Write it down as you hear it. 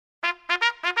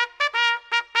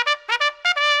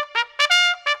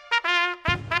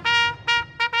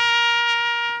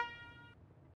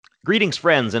Greetings,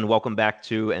 friends, and welcome back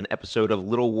to an episode of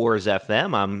Little Wars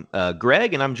FM. I'm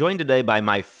Greg, and I'm joined today by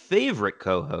my favorite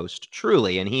co-host,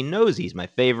 truly, and he knows he's my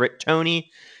favorite,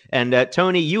 Tony. And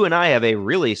Tony, you and I have a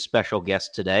really special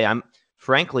guest today. I'm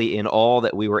frankly in awe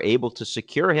that we were able to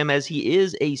secure him as he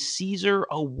is a Caesar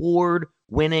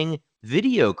Award-winning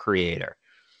video creator.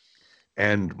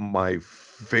 And my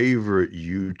favorite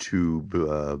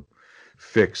YouTube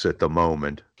fix at the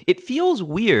moment. It feels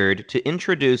weird to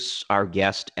introduce our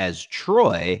guest as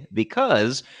Troy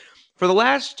because for the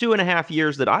last 2.5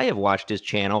 years that I have watched his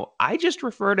channel, I just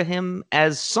refer to him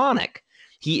as Sonic.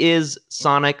 He is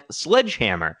Sonic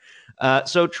Sledgehammer.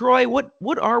 So, Troy, what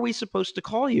are we supposed to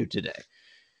call you today?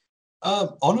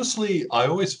 Honestly, I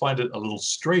always find it a little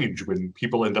strange when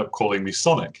people end up calling me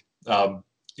Sonic.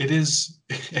 It's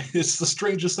the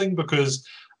strangest thing because,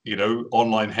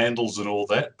 online handles and all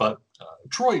that, but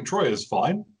Troy is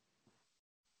fine.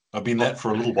 I've been that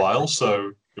for a little while,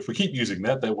 so if we keep using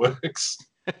that works.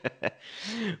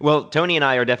 Well, Tony and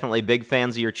I are definitely big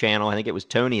fans of your channel. I think it was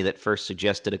Tony that first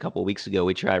suggested a couple of weeks ago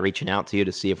we try reaching out to you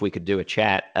to see if we could do a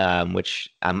chat, which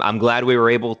I'm glad we were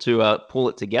able to pull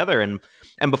it together. And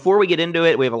before we get into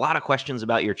it, we have a lot of questions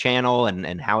about your channel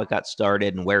and how it got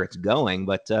started and where it's going.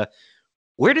 But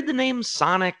where did the name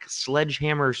Sonic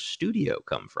Sledgehammer Studio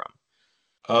come from?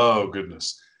 Oh,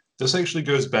 goodness. This actually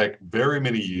goes back very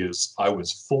many years. I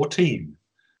was 14.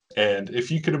 And if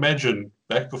you can imagine,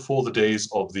 back before the days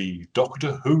of the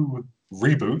Doctor Who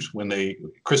reboot, when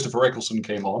Christopher Eccleston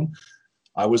came on,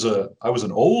 I was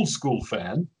an old school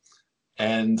fan.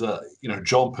 And,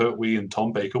 John Pertwee and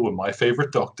Tom Baker were my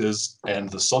favorite doctors. And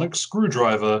the Sonic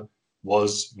Screwdriver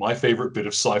was my favorite bit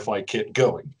of sci-fi kit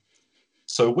going.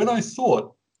 So when I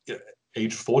thought,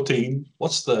 age 14,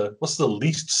 what's the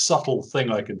least subtle thing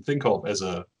I can think of as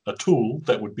a tool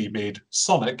that would be made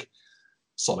Sonic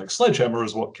Sledgehammer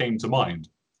is what came to mind.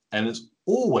 And it's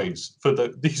always, for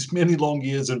these many long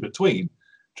years in between,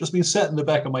 just been sat in the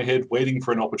back of my head waiting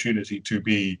for an opportunity to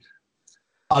be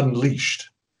unleashed,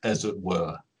 as it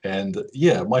were. And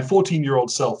yeah, my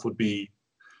 14-year-old self would be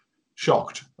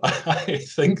shocked. I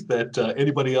think that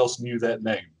anybody else knew that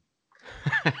name.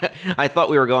 I thought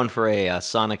we were going for a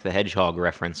Sonic the Hedgehog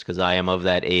reference because I am of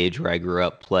that age where I grew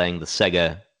up playing the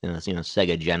Sega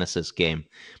Genesis game.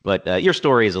 But your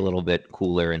story is a little bit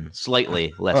cooler and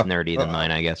slightly less nerdy than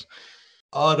mine, I guess.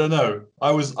 I don't know.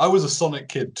 I was a Sonic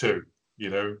kid too.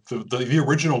 The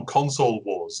original console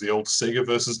wars, the old Sega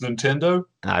versus Nintendo.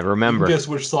 I remember. Guess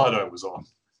which side I was on.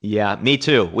 Yeah, me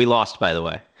too. We lost, by the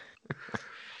way.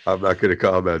 I'm not going to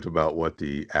comment about what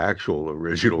the actual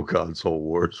original console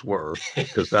wars were,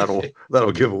 because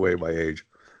that'll give away my age.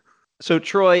 So,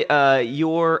 Troy,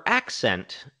 your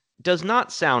accent does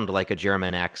not sound like a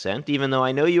German accent, even though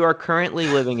I know you are currently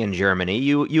living in Germany.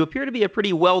 You appear to be a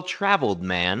pretty well-traveled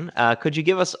man. Could you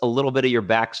give us a little bit of your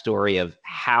backstory of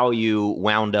how you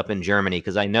wound up in Germany?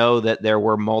 Because I know that there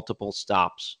were multiple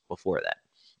stops before that.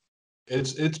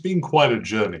 It's been quite a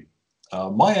journey.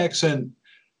 My accent,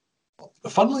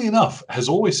 funnily enough, has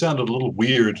always sounded a little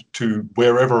weird to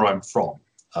wherever I'm from.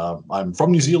 I'm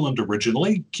from New Zealand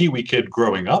originally, Kiwi kid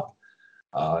growing up.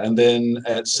 And then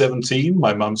at 17,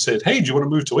 my mum said, "Hey, do you want to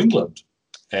move to England?"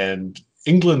 And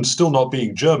England still not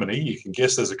being Germany, you can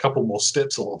guess there's a couple more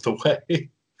steps along the way.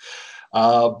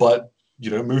 But,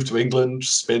 moved to England,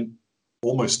 spent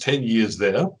almost 10 years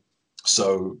there.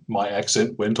 So my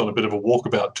accent went on a bit of a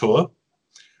walkabout tour.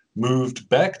 Moved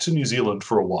back to New Zealand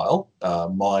for a while.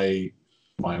 My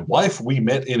wife, we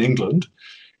met in England.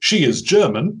 She is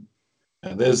German,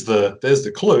 and there's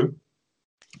the clue.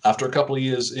 After a couple of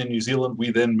years in New Zealand, we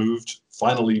then moved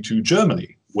finally to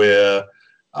Germany, where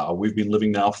we've been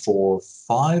living now for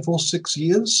 5 or 6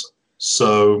 years.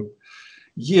 So,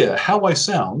 yeah, how I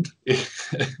sound, it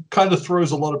kind of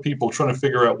throws a lot of people trying to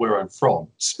figure out where I'm from,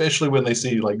 especially when they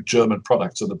see like German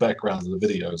products in the background of the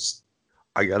videos.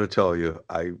 I got to tell you,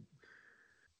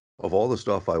 of all the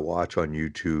stuff I watch on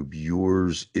YouTube,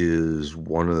 yours is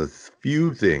one of the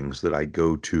few things that I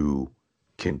go to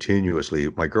continuously.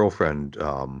 My girlfriend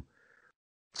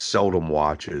seldom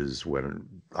watches when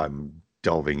I'm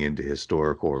delving into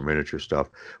historical or miniature stuff,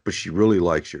 but she really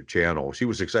likes your channel. She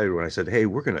was excited when I said, "Hey,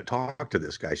 we're going to talk to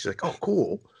this guy." She's like, "Oh,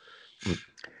 cool."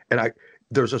 And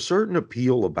there's a certain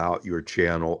appeal about your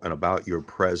channel and about your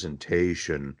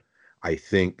presentation, I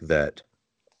think, that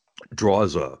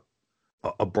draws a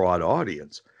broad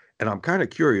audience. And I'm kind of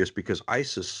curious because I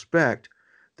suspect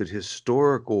that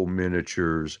historical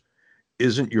miniatures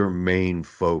isn't your main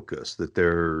focus, that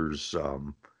there's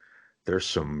some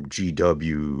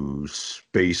GW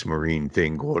Space Marine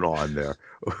thing going on there.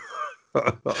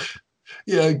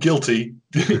 Yeah, guilty.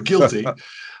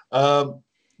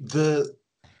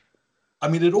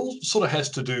 It all sort of has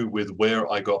to do with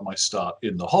where I got my start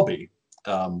in the hobby.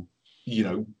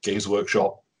 Games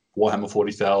Workshop, Warhammer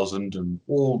 40,000, and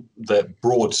all that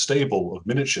broad stable of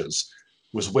miniatures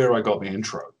was where I got my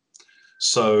intro.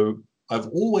 So I've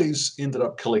always ended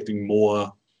up collecting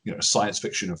more, science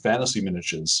fiction and fantasy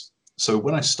miniatures. So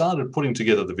when I started putting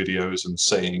together the videos and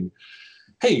saying,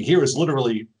 hey, here is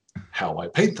literally how I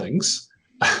paint things,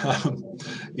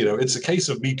 it's a case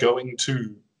of me going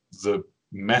to the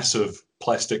massive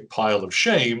plastic pile of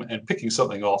shame and picking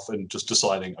something off and just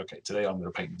deciding, okay, today I'm going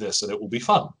to paint this and it will be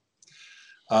fun.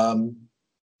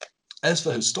 As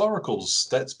for historicals,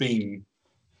 that's been,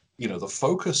 the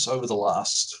focus over the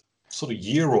last sort of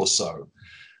year or so.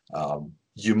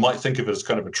 You might think of it as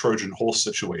kind of a Trojan horse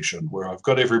situation where I've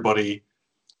got everybody,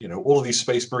 all of these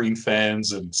Space Marine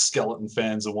fans and skeleton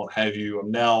fans and what have you.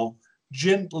 I'm now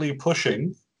gently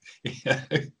pushing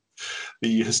the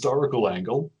historical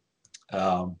angle.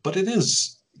 But it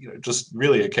is, just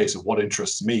really a case of what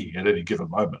interests me at any given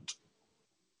moment.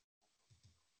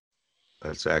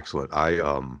 That's excellent.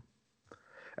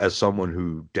 As someone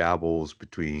who dabbles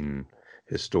between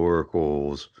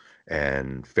historicals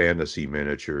and fantasy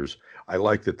miniatures, I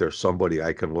like that there's somebody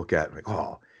I can look at and like,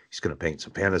 oh, he's going to paint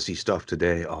some fantasy stuff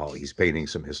today. Oh, he's painting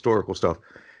some historical stuff.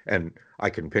 And I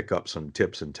can pick up some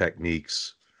tips and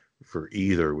techniques for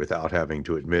either without having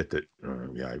to admit that,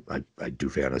 I do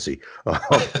fantasy.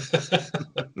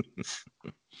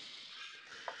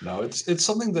 No, it's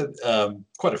something that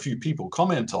quite a few people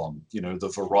comment on,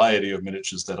 the variety of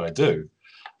miniatures that I do.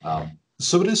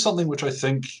 So it is something which I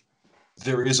think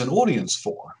there is an audience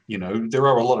for. There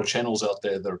are a lot of channels out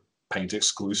there that paint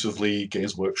exclusively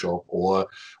Games Workshop or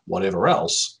whatever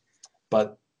else.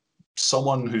 But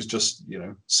someone who's just,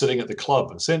 sitting at the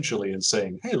club essentially and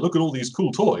saying, hey, look at all these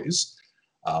cool toys.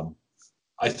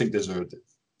 I think there's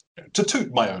to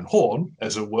toot my own horn,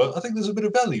 as it were, I think there's a bit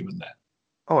of value in that.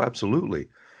 Oh, absolutely.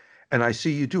 And I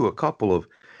see you do a couple of,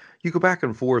 you go back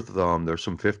and forth. There's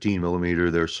some 15 millimeter,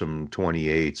 there's some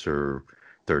 28s or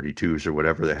 32s or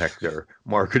whatever the heck they're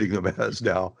marketing them as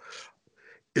now.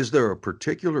 Is there a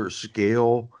particular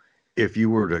scale, if you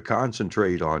were to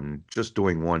concentrate on just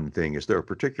doing one thing, is there a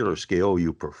particular scale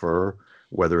you prefer,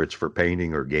 whether it's for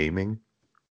painting or gaming?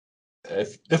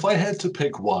 If I had to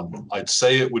pick one, I'd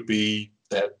say it would be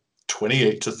that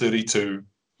 28 to 32,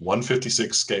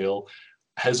 156 scale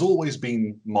has always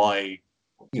been my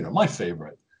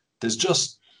favorite. There's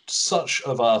just such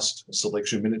a vast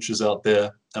selection of miniatures out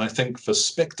there. And I think for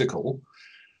spectacle,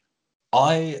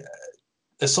 as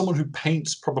someone who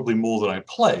paints probably more than I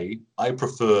play, I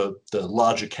prefer the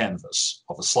larger canvas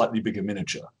of a slightly bigger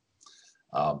miniature.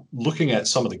 Looking at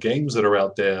some of the games that are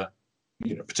out there,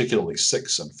 particularly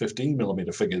 6 and 15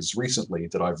 millimeter figures recently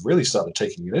that I've really started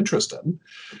taking an interest in.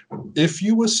 If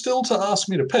you were still to ask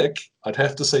me to pick, I'd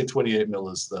have to say 28 mil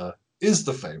is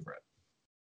the favorite.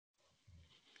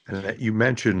 And you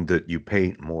mentioned that you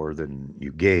paint more than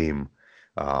you game.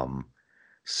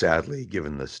 Sadly,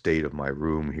 given the state of my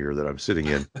room here that I'm sitting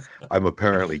in, I'm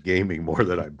apparently gaming more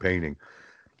than I'm painting.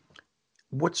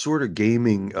 What sort of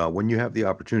gaming, when you have the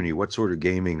opportunity, what sort of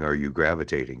gaming are you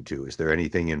gravitating to? Is there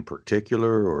anything in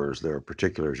particular, or is there a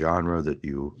particular genre that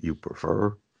you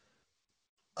prefer?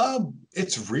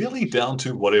 It's really down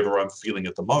to whatever I'm feeling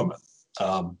at the moment.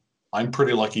 I'm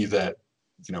pretty lucky that,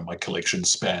 my collection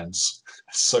spans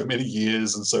so many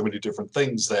years and so many different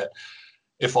things that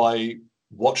if I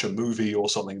watch a movie or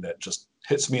something that just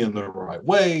hits me in the right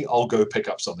way, I'll go pick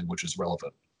up something which is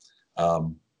relevant.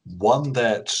 One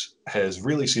that has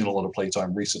really seen a lot of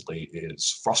playtime recently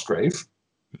is Frostgrave.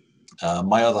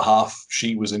 My other half,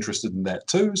 she was interested in that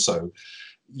too. So,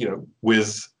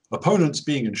 with opponents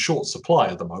being in short supply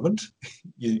at the moment,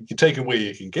 you take them where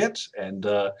you can get, and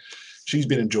she's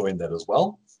been enjoying that as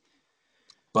well.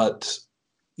 But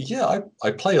yeah,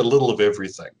 I play a little of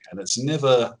everything, and it's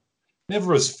never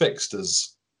as fixed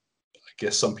as I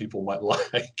guess some people might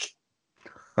like.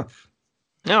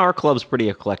 Now, our club's pretty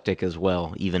eclectic as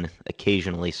well, even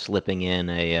occasionally slipping in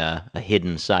a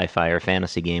hidden sci-fi or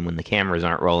fantasy game when the cameras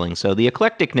aren't rolling. So the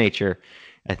eclectic nature,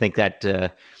 I think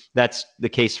that's the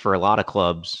case for a lot of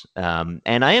clubs. And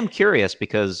I am curious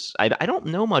because I don't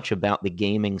know much about the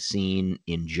gaming scene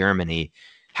in Germany.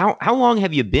 How long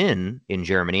have you been in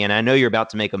Germany? And I know you're about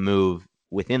to make a move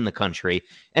within the country.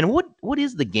 And what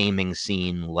is the gaming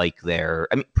scene like there?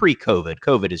 I mean, pre-COVID,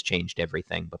 COVID has changed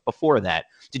everything. But before that,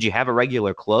 did you have a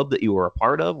regular club that you were a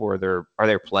part of, or are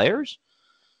there players?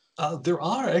 There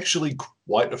are actually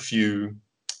quite a few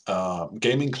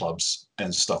gaming clubs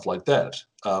and stuff like that.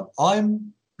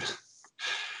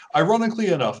 Ironically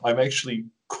enough, I'm actually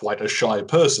quite a shy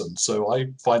person, so I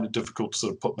find it difficult to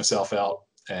sort of put myself out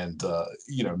and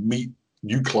meet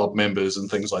new club members and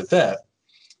things like that.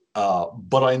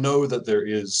 But I know that there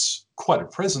is quite a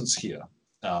presence here,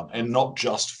 and not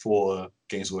just for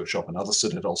Games Workshop and other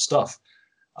Citadel stuff.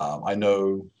 I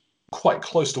know quite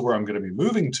close to where I'm going to be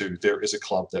moving to, there is a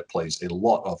club that plays a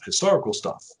lot of historical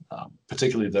stuff.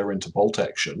 Particularly, they're into bolt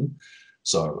action.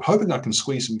 So, hoping I can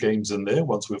squeeze some games in there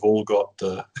once we've all got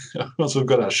once we've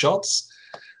got our shots.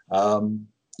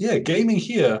 Gaming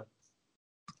here,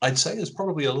 I'd say, is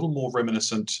probably a little more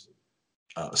reminiscent,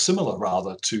 similar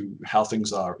rather, to how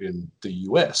things are in the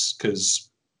US.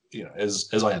 Because,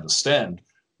 as I understand,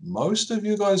 most of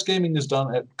you guys' gaming is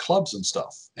done at clubs and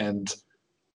stuff, and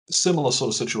similar sort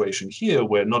of situation here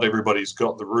where not everybody's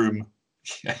got the room.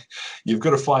 You've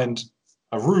got to find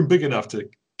a room big enough to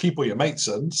keep all your mates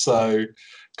in. So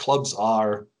clubs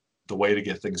are the way to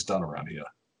get things done around here.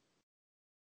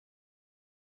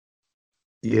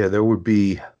 Yeah,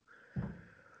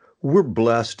 we're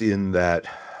blessed in that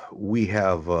we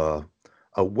have a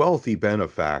wealthy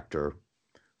benefactor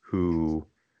who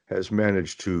has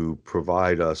managed to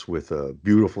provide us with a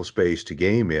beautiful space to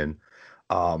game in.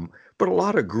 But a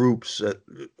lot of groups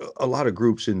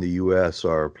in the U.S.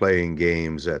 are playing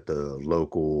games at the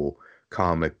local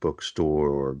comic book store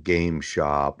or game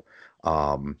shop.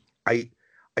 I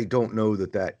don't know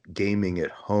that gaming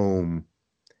at home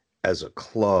as a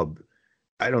club,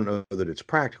 I don't know that it's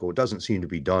practical. It doesn't seem to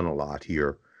be done a lot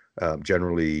here.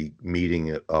 Generally, meeting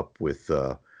it up with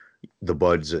the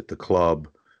buds at the club,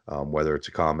 whether it's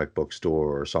a comic book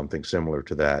store or something similar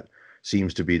to that,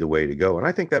 seems to be the way to go. And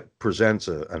I think that presents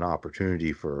an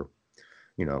opportunity for,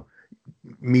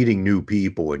 meeting new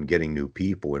people and getting new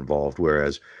people involved.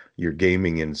 Whereas you're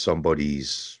gaming in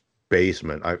somebody's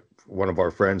basement. One of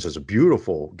our friends has a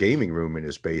beautiful gaming room in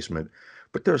his basement,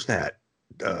 but there's that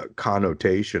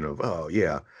connotation of, oh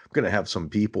yeah, I'm going to have some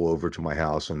people over to my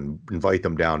house and invite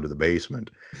them down to the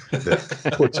basement.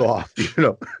 That puts off,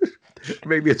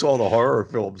 maybe it's all the horror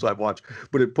films I've watched,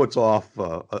 but it puts off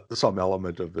some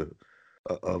element of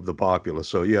the populace.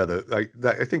 So yeah,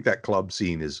 I think that club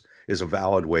scene is a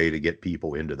valid way to get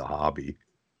people into the hobby.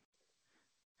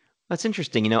 That's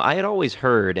interesting. I had always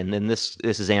heard, and then this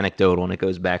is anecdotal, and it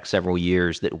goes back several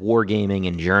years, that wargaming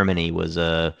in Germany was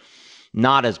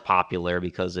not as popular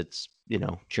because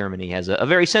Germany has a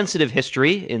very sensitive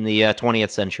history in the 20th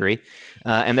century,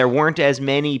 and there weren't as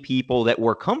many people that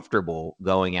were comfortable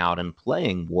going out and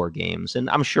playing war games. And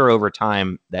I'm sure over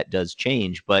time that does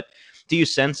change, but do you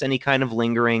sense any kind of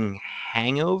lingering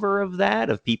hangover of that,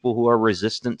 of people who are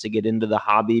resistant to get into the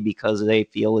hobby because they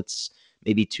feel it's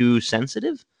maybe too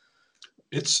sensitive?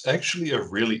 It's actually a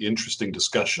really interesting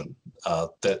discussion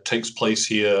that takes place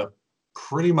here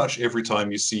pretty much every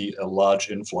time you see a large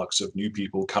influx of new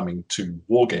people coming to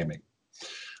wargaming.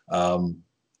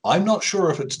 I'm not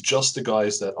sure if it's just the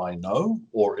guys that I know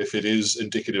or if it is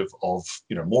indicative of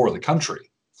more of the country.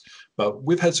 But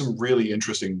we've had some really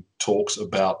interesting talks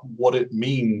about what it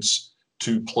means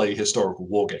to play historical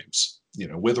war games.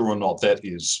 Whether or not that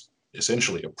is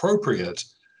essentially appropriate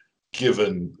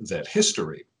given that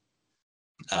history.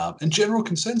 And general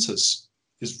consensus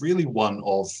is really one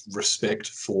of respect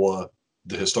for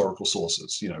the historical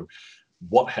sources.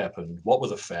 What happened? What were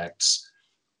the facts?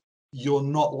 You're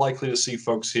not likely to see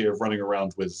folks here running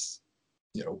around with,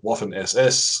 Waffen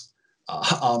SS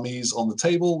armies on the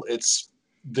table.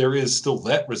 There is still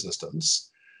that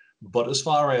resistance. But as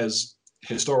far as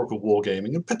historical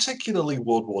wargaming, and particularly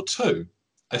World War II,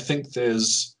 I think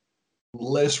there's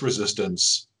less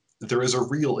resistance. There is a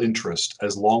real interest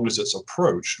as long as it's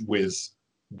approached with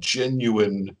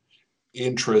genuine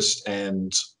interest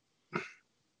and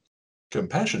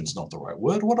compassion's not the right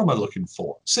word. What am I looking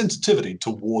for? Sensitivity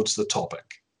towards the topic.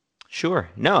 Sure.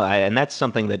 No, and that's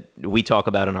something that we talk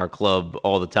about in our club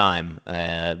all the time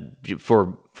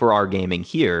for our gaming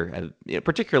here,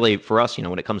 particularly for us,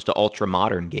 when it comes to ultra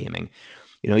modern gaming.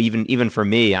 Even for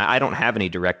me, I don't have any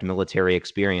direct military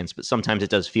experience, but sometimes it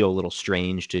does feel a little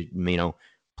strange to,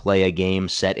 play a game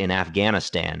set in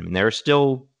Afghanistan. I mean, there are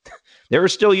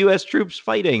still U.S. troops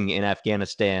fighting in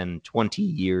Afghanistan 20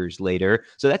 years later.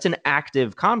 So that's an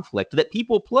active conflict that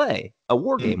people play a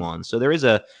war game on. So there is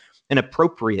an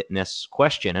appropriateness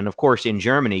question. And of course, in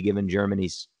Germany, given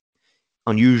Germany's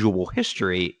unusual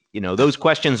history, those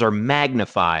questions are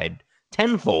magnified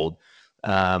tenfold.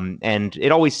 And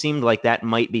it always seemed like that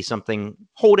might be something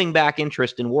holding back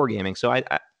interest in wargaming. So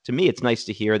to me, it's nice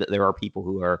to hear that there are people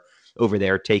who are over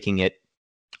there taking it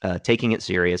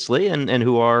seriously and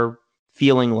who are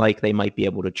feeling like they might be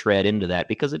able to tread into that,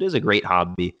 because it is a great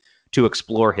hobby to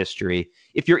explore history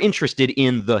if you're interested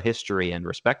in the history and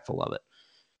respectful of it.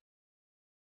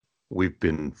 We've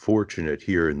been fortunate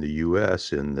here in the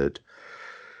U.S. in that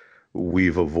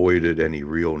we've avoided any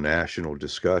real national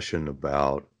discussion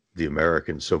about the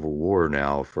American Civil War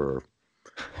now for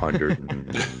 100 and,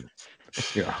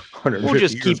 150 We'll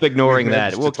just years. keep ignoring We've that.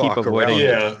 managed We'll to keep talk avoiding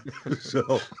around it. Yeah.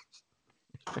 So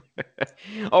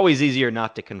Always easier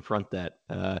not to confront that.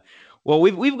 Well,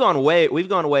 we've gone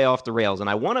way off the rails, and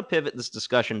I want to pivot this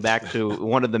discussion back to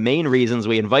one of the main reasons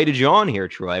we invited you on here,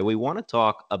 Troy. We want to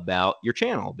talk about your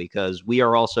channel because we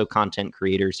are also content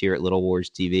creators here at Little Wars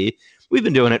TV. We've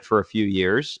been doing it for a few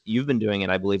years. You've been doing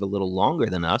it, I believe, a little longer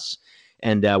than us.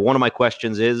 And one of my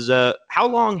questions is, how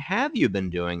long have you been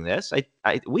doing this?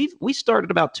 We started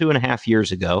about 2.5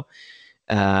 years ago.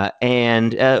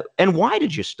 And why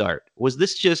did you start? Was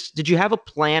this just, did you have a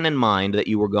plan in mind that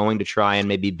you were going to try and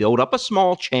maybe build up a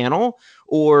small channel,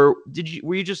 or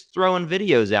were you just throwing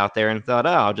videos out there and thought, oh,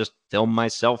 I'll just film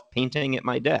myself painting at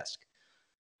my desk?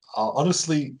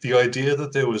 Honestly, the idea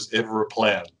that there was ever a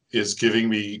plan is giving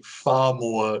me far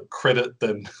more credit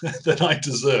than than I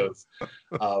deserve.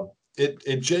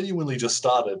 It genuinely just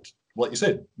started, like you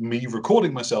said, me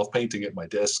recording myself painting at my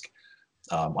desk.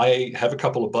 I have a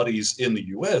couple of buddies in the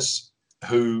US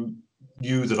who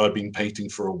knew that I'd been painting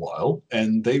for a while,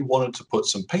 and they wanted to put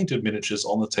some painted miniatures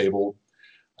on the table.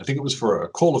 I think it was for a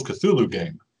Call of Cthulhu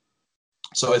game.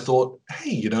 So I thought,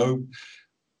 hey,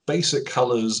 basic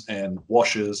colors and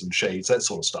washes and shades, that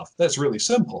sort of stuff. That's really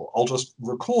simple. I'll just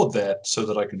record that so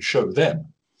that I can show them.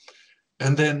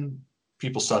 And then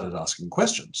people started asking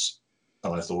questions.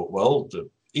 And I thought, well, the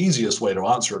easiest way to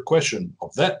answer a question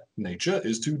of that nature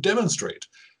is to demonstrate.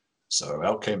 So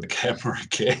out came the camera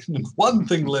again, and one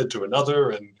thing led to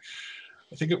another. And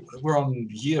I think we're on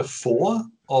year 4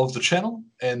 of the channel.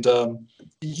 And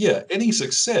yeah, any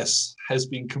success has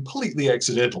been completely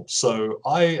accidental. So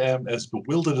I am as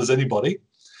bewildered as anybody.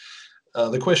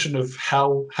 The question of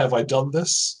how have I done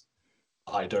this?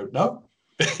 I don't know.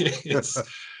 It's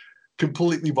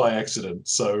completely by accident.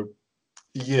 So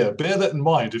yeah, bear that in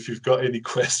mind if you've got any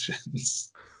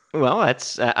questions. Well,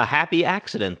 that's a happy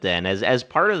accident then. As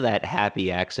part of that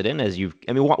happy accident,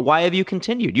 why have you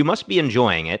continued? You must be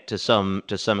enjoying it to some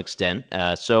extent.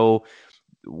 So,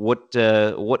 what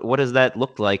does that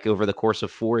look like over the course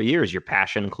of 4 years? Your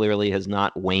passion clearly has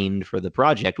not waned for the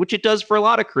project, which it does for a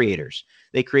lot of creators.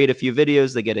 They create a few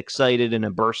videos, they get excited in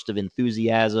a burst of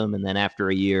enthusiasm, and then after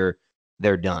a year,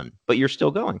 they're done. But you're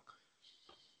still going.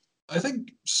 I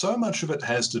think so much of it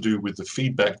has to do with the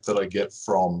feedback that I get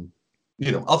from,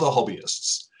 other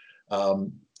hobbyists.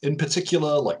 In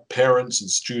particular, like parents and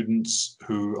students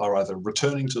who are either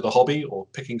returning to the hobby or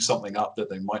picking something up that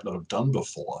they might not have done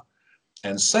before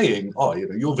and saying, oh,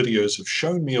 your videos have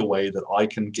shown me a way that I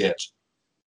can get,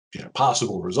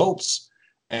 passable results,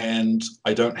 and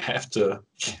I don't have to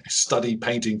study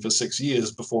painting for 6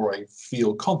 years before I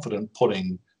feel confident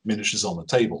putting miniatures on the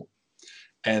table.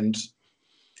 And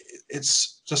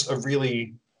it's just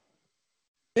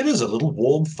it is a little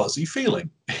warm, fuzzy feeling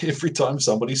every time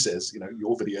somebody says,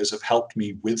 your videos have helped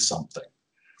me with something.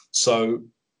 So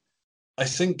I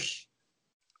think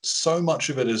so much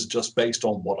of it is just based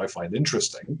on what I find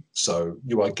interesting. So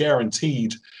you are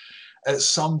guaranteed at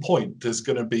some point there's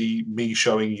going to be me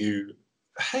showing you,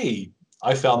 hey,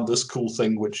 I found this cool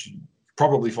thing which you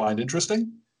probably find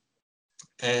interesting.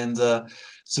 And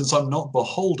since I'm not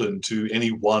beholden to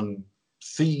any one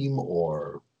theme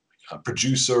or a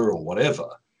producer or whatever,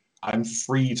 I'm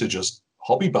free to just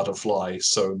hobby butterfly.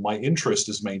 So my interest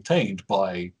is maintained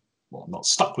by, well, I'm not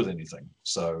stuck with anything.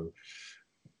 So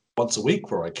once a week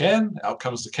where I can, out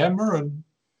comes the camera and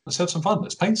let's have some fun.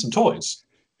 Let's paint some toys.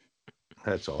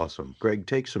 that's awesome. Greg,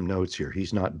 take some notes here.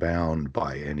 He's not bound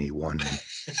by anyone.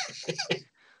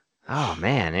 Oh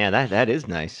man, yeah, that is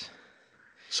nice.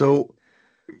 So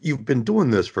you've been doing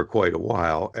this for quite a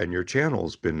while, and your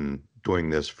channel's been doing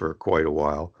this for quite a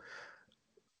while.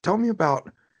 Tell me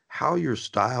about how your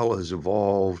style has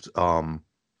evolved, from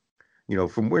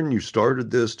when you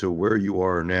started this to where you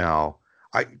are now.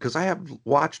 Because I have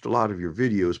watched a lot of your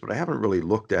videos, but I haven't really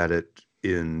looked at it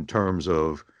in terms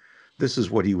of this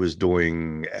is what he was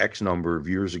doing X number of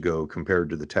years ago compared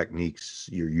to the techniques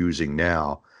you're using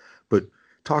now. But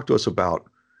talk to us about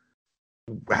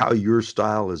how your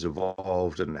style has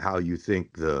evolved and how you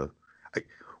think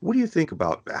what do you think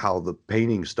about how the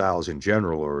painting styles in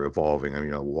general are evolving? I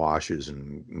mean, washes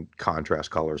and contrast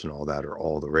colors and all that are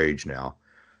all the rage now.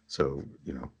 So,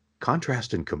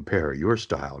 contrast and compare your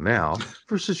style now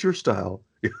versus your style.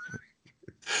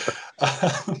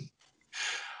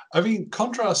 I mean,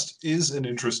 contrast is an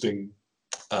interesting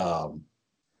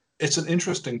it's an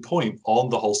interesting point on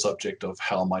the whole subject of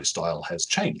how my style has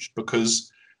changed,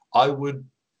 because I would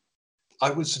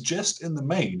suggest in the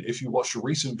main, if you watch a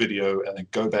recent video and then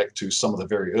go back to some of the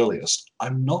very earliest,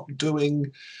 I'm not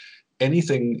doing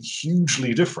anything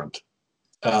hugely different.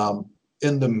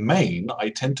 In the main, I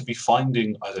tend to be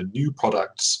finding either new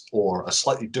products or a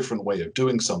slightly different way of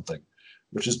doing something,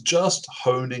 which is just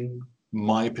honing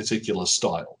my particular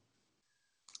style.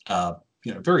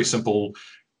 Very simple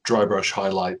dry brush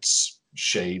highlights,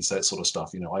 shades, that sort of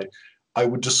stuff. I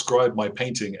would describe my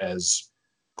painting as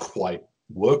quite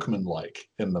workmanlike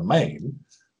in the main,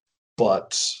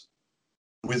 but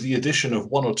with the addition of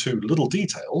one or two little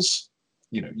details,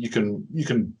 you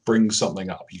can bring something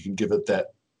up. You can give it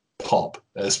that pop,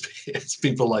 as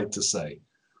people like to say.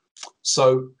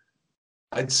 So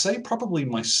I'd say probably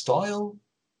my style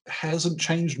hasn't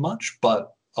changed much,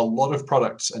 but a lot of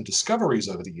products and discoveries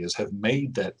over the years have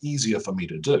made that easier for me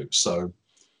to do. So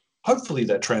hopefully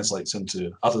that translates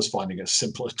into others finding it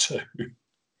simpler too.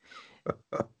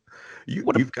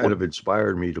 You've kind of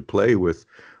inspired me to play with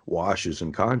washes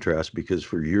and contrasts, because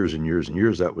for years and years and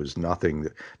years that was nothing,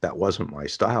 that wasn't my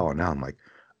style. And now I'm like,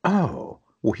 oh,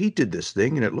 well, he did this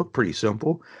thing and it looked pretty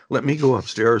simple. Let me go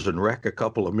upstairs and wreck a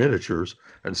couple of miniatures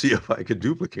and see if I could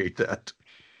duplicate that.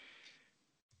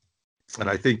 And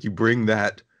I think you bring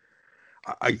that.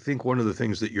 I think one of the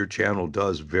things that your channel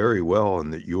does very well,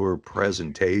 and that your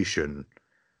presentation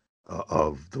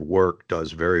of the work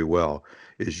does very well,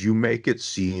 is you make it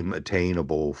seem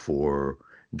attainable for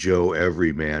Joe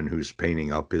Everyman who's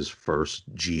painting up his first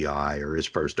GI or his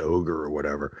first ogre or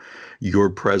whatever. Your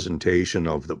presentation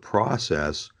of the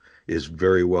process is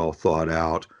very well thought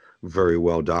out, very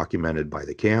well documented by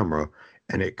the camera,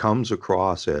 and it comes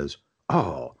across as,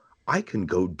 oh, I can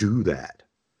go do that.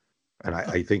 And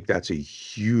I think that's a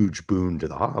huge boon to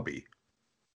the hobby.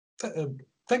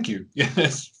 Thank you. Yeah,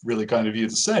 it's really kind of you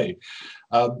to say.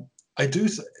 I do.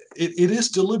 It is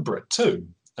deliberate too.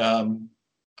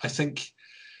 I think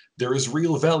there is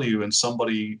real value in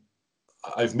somebody.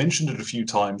 I've mentioned it a few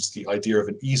times. The idea of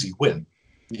an easy win.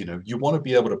 You want to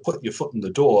be able to put your foot in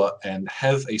the door and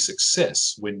have a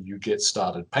success when you get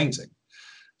started painting.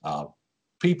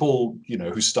 People,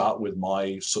 who start with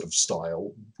my sort of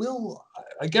style will,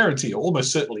 I guarantee,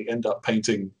 almost certainly end up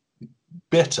painting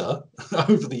better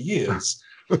over the years.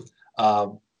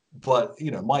 But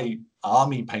my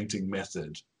army painting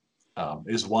method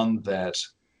is one that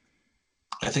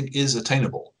I think is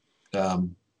attainable.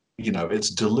 It's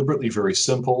deliberately very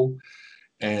simple,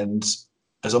 and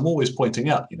as I'm always pointing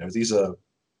out, these are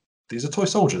toy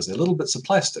soldiers. They're little bits of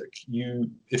plastic.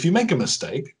 If you make a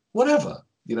mistake, whatever,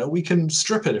 we can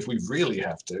strip it if we really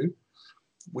have to,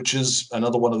 which is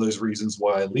another one of those reasons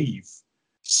why I leave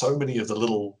so many of the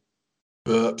little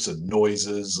burps and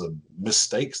noises and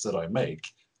mistakes that I make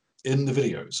in the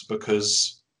videos,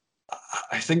 because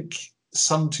I think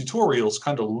some tutorials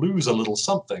kind of lose a little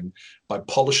something by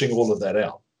polishing all of that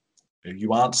out.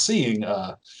 You aren't seeing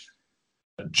a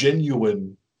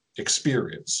genuine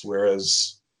experience,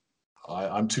 whereas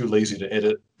I'm too lazy to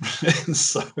edit.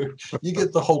 So you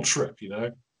get the whole trip,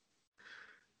 You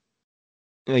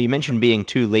mentioned being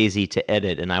too lazy to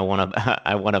edit, and I want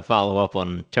to follow up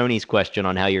on Tony's question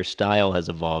on how your style has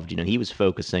evolved. He was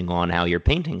focusing on how your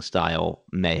painting style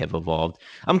may have evolved.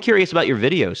 I'm curious about your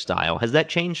video style. Has that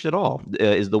changed at all?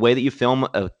 Is the way that you film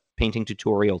a painting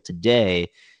tutorial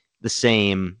today the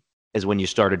same as when you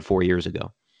started 4 years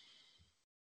ago?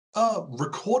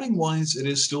 Recording wise, it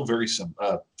is still very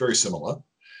similar.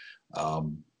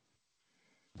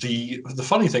 The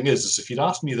funny thing is if you'd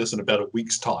asked me this in about a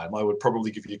week's time, I would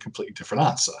probably give you a completely different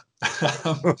answer.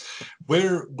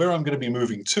 Where I'm going to be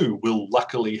moving to will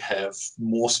luckily have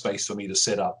more space for me to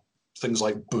set up things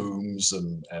like booms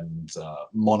and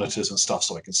monitors and stuff,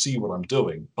 so I can see what I'm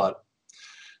doing. But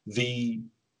the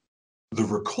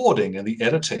recording and the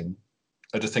editing,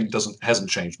 I just think hasn't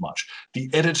changed much. The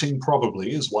editing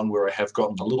probably is one where I have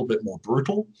gotten a little bit more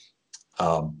brutal.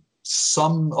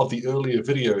 Some of the earlier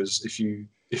videos, if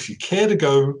you care to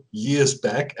go years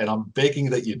back, and I'm begging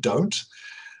that you don't,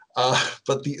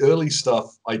 but the early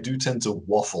stuff, I do tend to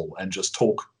waffle and just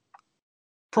talk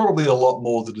probably a lot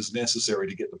more than is necessary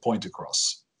to get the point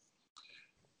across.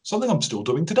 Something I'm still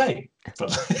doing today.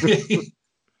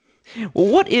 Well,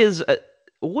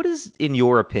 what is, in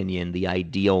your opinion, the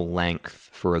ideal length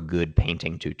for a good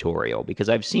painting tutorial? Because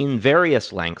I've seen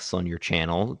various lengths on your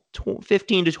channel.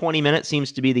 15 to 20 minutes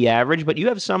seems to be the average, but you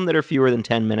have some that are fewer than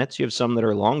 10 minutes. You have some that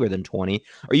are longer than 20.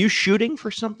 Are you shooting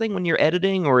for something when you're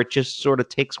editing, or it just sort of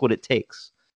takes what it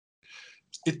takes?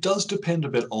 It does depend a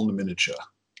bit on the miniature.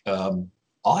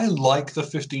 I like the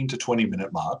 15 to 20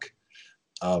 minute mark.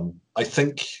 I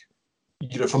think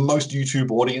for most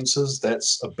YouTube audiences,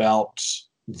 that's about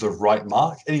the right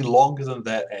mark. Any longer than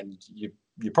that, and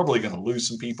you're probably going to lose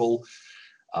some people.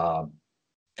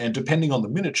 And depending on the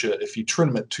miniature, if you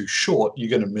trim it too short, you're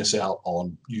going to miss out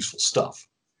on useful stuff.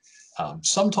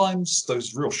 Sometimes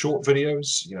those real short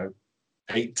videos,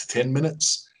 8 to 10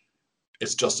 minutes,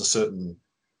 it's just a certain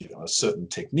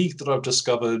technique that I've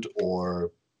discovered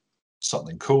or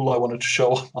something cool I wanted to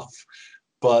show off.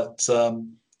 But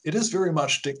it is very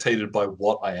much dictated by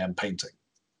what I am painting.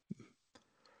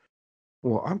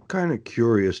 Well, I'm kind of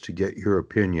curious to get your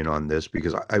opinion on this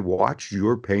because I watch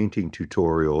your painting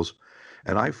tutorials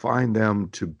and I find them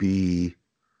to be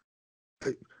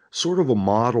sort of a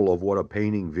model of what a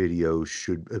painting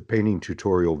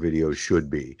tutorial video should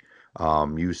be.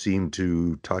 You seem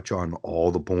to touch on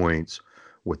all the points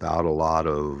without a lot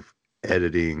of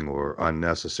editing or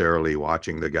unnecessarily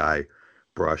watching the guy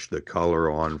brush the color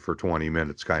on for 20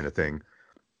 minutes kind of thing.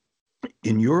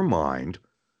 In your mind,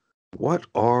 what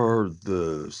are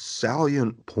the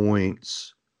salient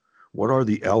points? What are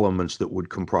the elements that would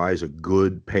comprise a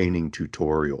good painting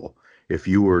tutorial? If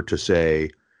you were to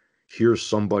say, here's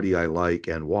somebody I like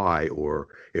and why, or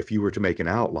if you were to make an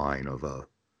outline of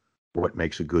what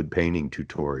makes a good painting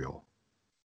tutorial.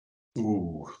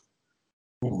 Ooh,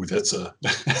 that's a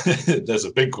that's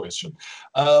a big question.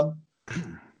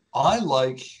 I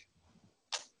like,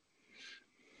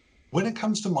 when it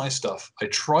comes to my stuff, I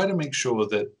try to make sure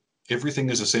that everything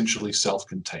is essentially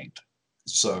self-contained.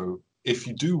 So if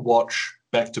you do watch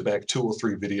back-to-back 2 or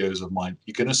 3 videos of mine,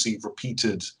 you're going to see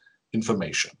repeated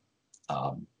information.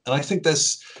 And I think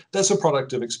that's a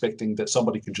product of expecting that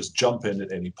somebody can just jump in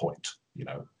at any point,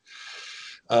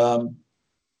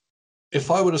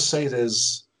 If I were to say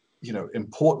there's,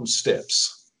 important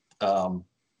steps,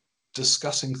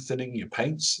 discussing thinning your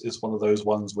paints is one of those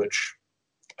ones which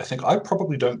I think I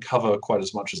probably don't cover quite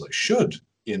as much as I should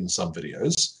in some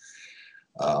videos.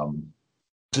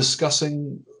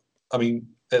 Discussing,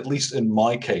 at least in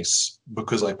my case,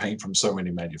 because I paint from so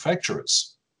many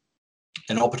manufacturers,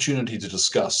 an opportunity to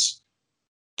discuss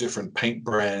different paint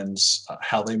brands,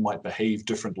 how they might behave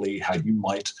differently, how you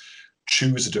might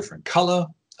choose a different color.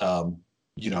 I'm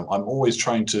always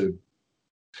trying to,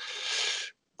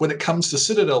 when it comes to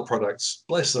Citadel products,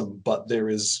 bless them, but there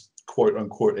is quote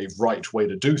unquote a right way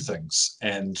to do things.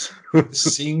 And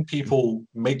seeing people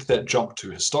make that jump to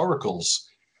historicals,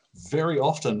 very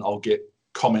often I'll get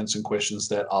comments and questions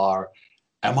that are,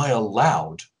 am I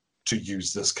allowed to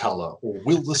use this color, or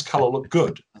will this color look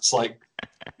good? It's like,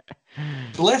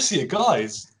 bless you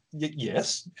guys.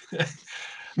 Yes.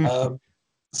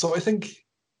 So I think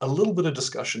a little bit of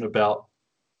discussion about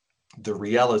the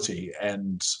reality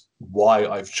and why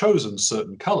I've chosen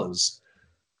certain colors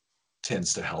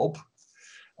tends to help.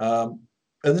 And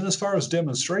then as far as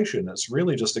demonstration, it's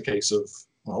really just a case of,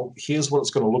 well, here's what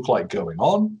it's going to look like going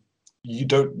on. You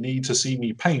don't need to see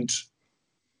me paint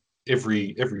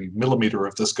every millimeter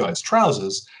of this guy's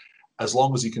trousers, as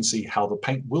long as you can see how the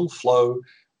paint will flow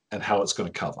and how it's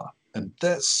going to cover. And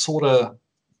that's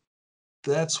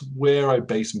where I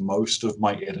base most of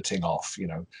my editing off.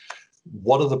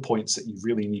 What are the points that you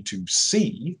really need to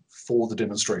see for the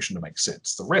demonstration to make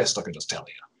sense? The rest I can just tell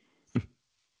you.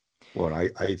 Well,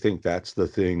 I think that's the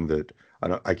thing that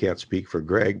I can't speak for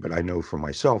Greg, but I know for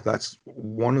myself, that's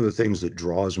one of the things that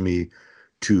draws me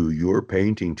to your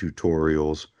painting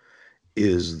tutorials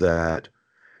is that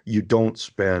you don't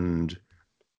spend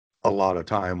a lot of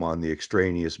time on the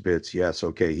extraneous bits. Yes,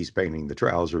 okay, he's painting the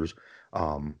trousers.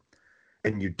 And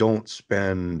you don't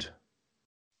spend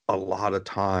a lot of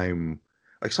time,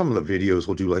 like some of the videos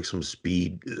will do like some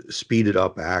speeded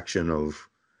up action of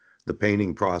the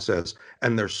painting process,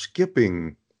 and they're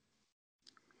skipping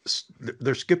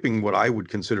what I would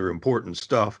consider important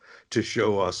stuff to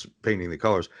show us painting the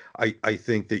colors. I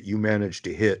think that you managed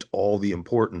to hit all the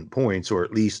important points, or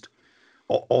at least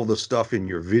all the stuff in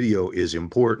your video is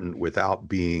important without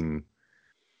being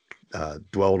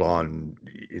dwelled on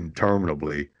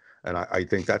interminably. And I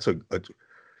think that's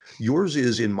yours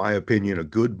is, in my opinion, a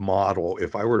good model.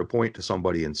 If I were to point to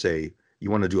somebody and say, you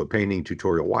want to do a painting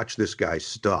tutorial, watch this guy's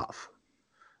stuff.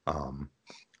 And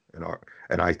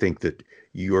I think that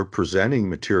you're presenting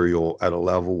material at a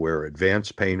level where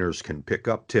advanced painters can pick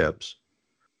up tips,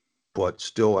 but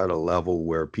still at a level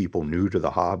where people new to the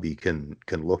hobby can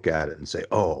look at it and say,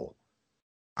 oh,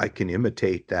 I can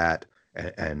imitate that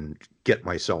and get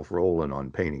myself rolling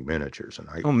on painting miniatures.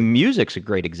 And music's a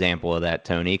great example of that,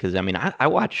 Tony, because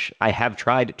I have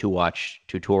tried to watch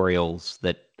tutorials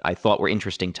that I thought were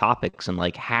interesting topics, and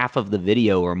like half of the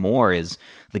video or more is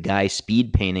the guy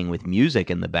speed painting with music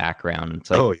in the background. It's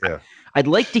like Oh yeah. I'd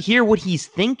like to hear what he's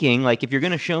thinking. Like if you're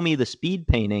going to show me the speed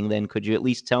painting, then could you at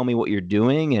least tell me what you're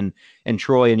doing? And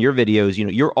Troy, in your videos,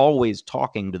 you're always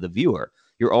talking to the viewer.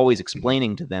 You're always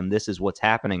explaining to them this is what's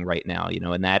happening right now,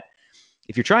 and that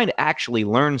if you're trying to actually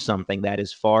learn something, that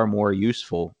is far more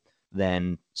useful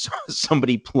than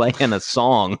somebody playing a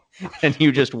song and you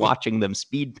just watching them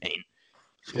speed paint.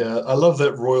 Yeah, I love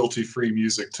that royalty-free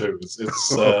music too. It's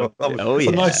a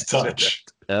nice touch.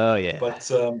 Oh yeah. But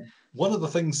one of the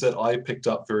things that I picked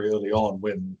up very early on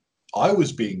when I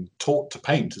was being taught to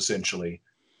paint, essentially,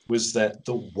 was that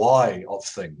the why of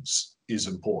things is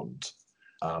important.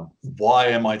 Why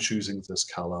am I choosing this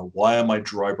color? Why am I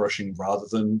dry brushing rather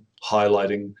than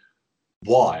highlighting?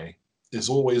 Why is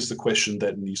always the question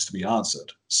that needs to be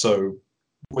answered. So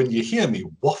when you hear me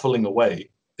waffling away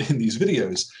in these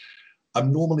videos,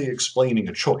 I'm normally explaining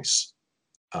a choice,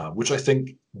 which I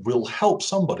think will help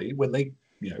somebody when they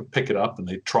pick it up and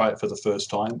they try it for the first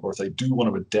time, or if they do want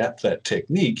to adapt that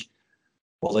technique,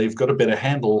 well, they've got a better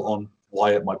handle on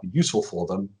why it might be useful for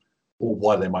them or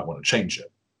why they might want to change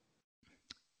it.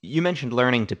 You mentioned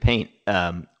learning to paint.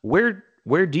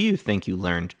 Where do you think you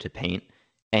learned to paint?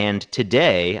 And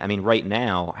today, I mean, right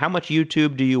now, how much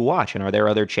YouTube do you watch? And are there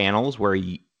other channels where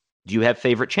do you have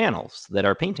favorite channels that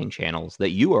are painting channels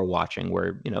that you are watching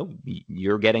where,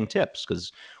 you're getting tips?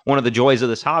 Because one of the joys of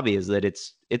this hobby is that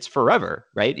it's forever,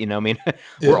 right? I mean,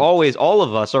 Yeah. all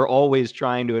of us are always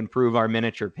trying to improve our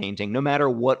miniature painting, no matter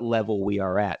what level we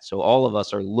are at. So all of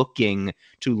us are looking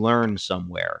to learn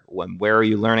somewhere. Where are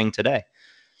you learning today?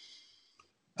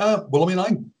 Well, I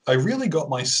mean, I really got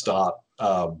my start.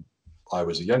 I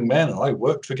was a young man and I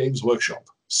worked for Games Workshop.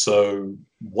 So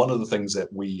one of the things that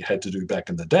we had to do back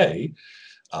in the day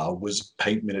was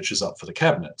paint miniatures up for the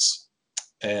cabinets.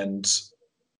 And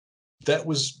that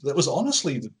was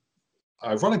honestly,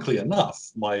 ironically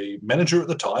enough, my manager at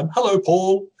the time, hello,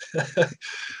 Paul,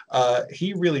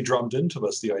 he really drummed into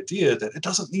us the idea that it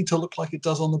doesn't need to look like it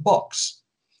does on the box.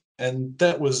 And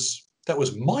that was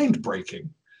mind-breaking.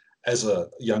 As a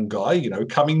young guy,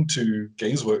 coming to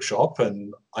Games Workshop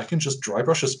and I can just dry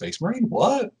brush a Space Marine?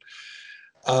 What?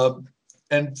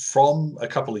 And from a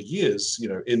couple of years,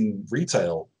 in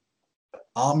retail,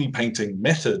 army painting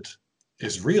method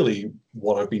is really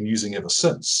what I've been using ever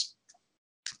since.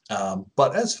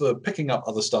 But as for picking up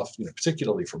other stuff,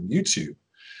 particularly from YouTube,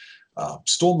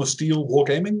 Storm of Steel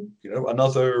Wargaming,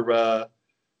 another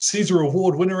Caesar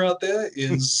Award winner out there,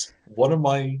 is one of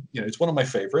my, it's one of my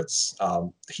favorites.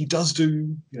 He does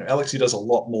do, Alex, he does a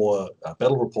lot more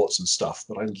battle reports and stuff,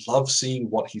 but I love seeing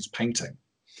what he's painting,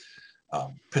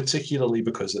 particularly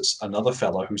because it's another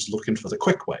fella who's looking for the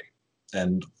quick way.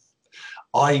 And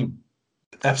I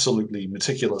absolutely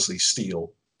meticulously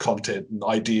steal content and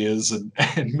ideas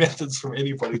and methods from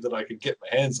anybody that I can get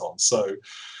my hands on. So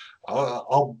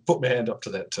I'll put my hand up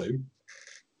to that too.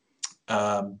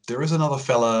 There is another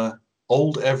fella,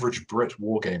 Old Average Brit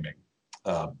Wargaming,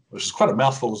 which is quite a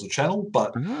mouthful as a channel,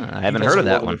 but I haven't heard of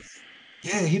that one.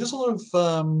 Yeah, he does a lot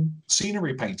of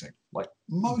scenery painting, like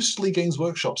mostly Games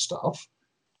Workshop stuff,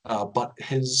 but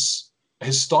his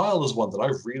style is one that I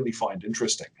really find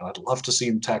interesting, and I'd love to see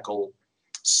him tackle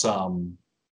some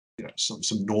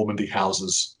Normandy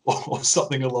houses or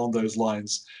something along those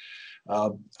lines.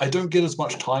 I don't get as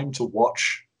much time to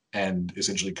watch and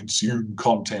essentially consume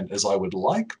content as I would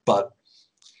like, but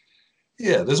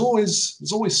yeah, there's always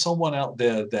someone out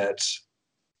there that,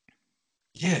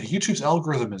 YouTube's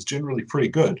algorithm is generally pretty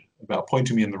good about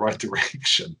pointing me in the right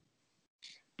direction.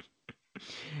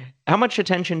 How much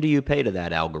attention do you pay to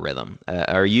that algorithm?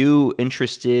 Are you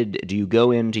interested? Do you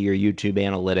go into your YouTube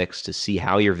analytics to see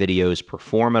how your videos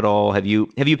perform at all? Have you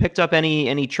picked up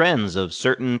any trends of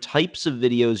certain types of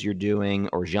videos you're doing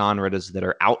or genres that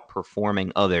are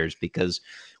outperforming others? Because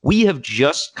we have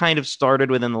just kind of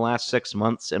started within the last 6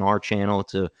 months in our channel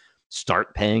to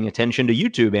start paying attention to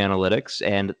YouTube analytics,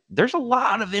 and there's a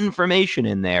lot of information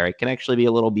in there. It can actually be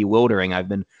a little bewildering. I've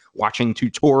been watching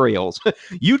tutorials,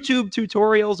 YouTube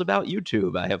tutorials about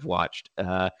YouTube I have watched.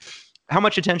 How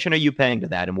much attention are you paying to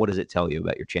that, and what does it tell you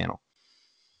about your channel?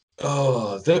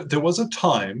 There was a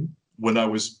time when it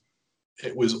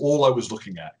was all I was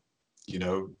looking at.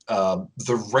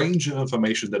 The range of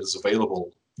information that is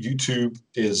available. YouTube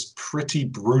is pretty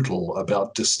brutal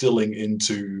about distilling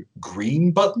into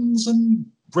green buttons and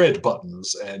red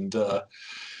buttons, and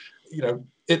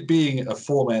it being a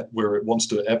format where it wants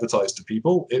to advertise to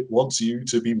people, it wants you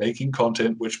to be making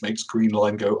content which makes green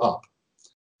line go up.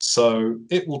 So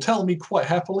it will tell me quite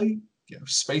happily,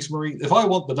 Space Marine, if I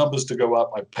want the numbers to go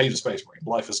up, I pay the Space Marine.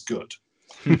 Life is good.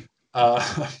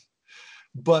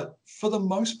 But for the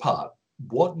most part,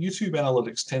 what YouTube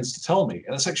analytics tends to tell me,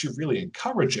 and it's actually really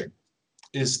encouraging,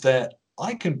 is that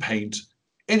I can paint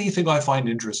anything I find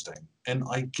interesting, and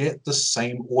I get the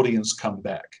same audience come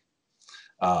back.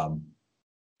 And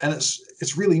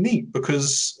it's really neat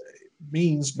because it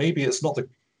means maybe it's not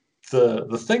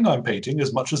the thing I'm painting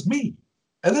as much as me,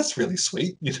 and that's really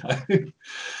sweet, you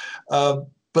know.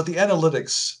 But the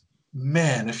analytics,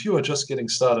 man, if you are just getting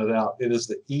started out, it is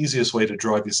the easiest way to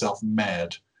drive yourself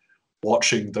mad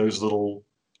watching those little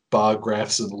bar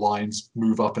graphs and lines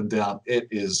move up and down. It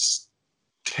is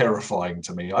terrifying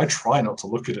to me. I try not to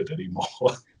look at it anymore.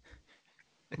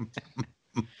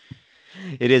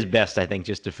 It is best, I think,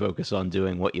 just to focus on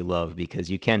doing what you love,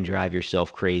 because you can drive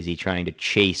yourself crazy trying to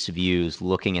chase views,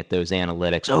 looking at those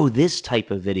analytics. Oh, this type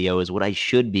of video is what I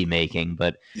should be making.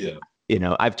 But, Yeah. you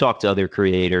know, I've talked to other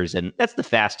creators, and that's the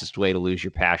fastest way to lose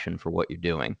your passion for what you're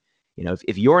doing. You know,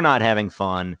 if you're not having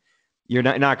fun, you're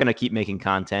not going to keep making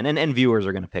content, and viewers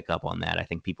are going to pick up on that. I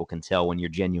think people can tell when you're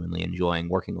genuinely enjoying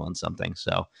working on something.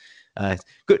 So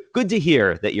good to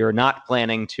hear that you're not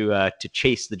planning to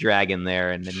chase the dragon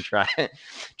there and then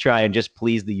try and just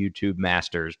please the YouTube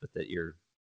masters, but that you're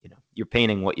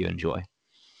painting what you enjoy.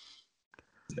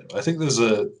 Yeah, I think there's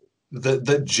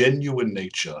the genuine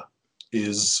nature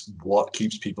is what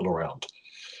keeps people around.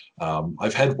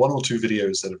 I've had one or two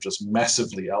videos that have just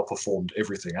massively outperformed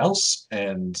everything else,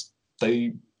 and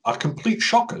they are complete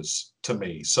shockers to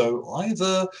me. So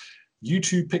either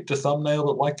YouTube picked a thumbnail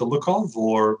that liked the look of,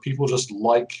 or people just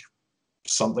like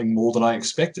something more than I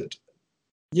expected.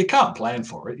 You can't plan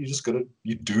for it.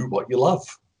 You do what you love.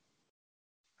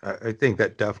 I think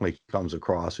that definitely comes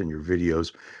across in your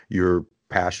videos. You're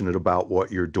passionate about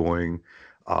what you're doing.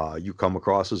 You come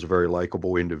across as a very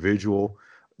likable individual.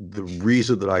 The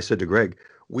reason that I said to Greg,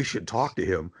 we should talk to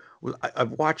him, was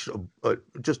I've watched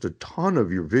just a ton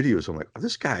of your videos. I'm like,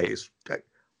 this guy is,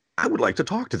 I would like to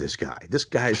talk to this guy. This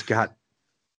guy's got,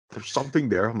 there's something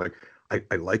there. I'm like, I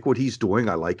like what he's doing.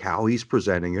 I like how he's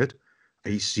presenting it.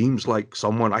 He seems like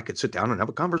someone I could sit down and have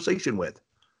a conversation with.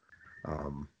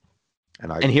 And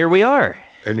here we are.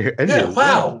 And yeah,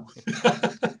 wow.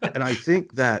 And I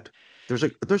think that there's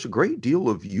a great deal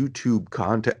of YouTube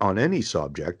content on any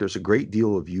subject. There's a great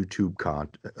deal of YouTube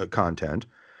content,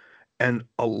 and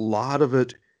a lot of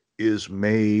it is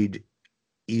made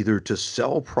either to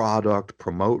sell product,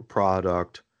 promote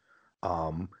product.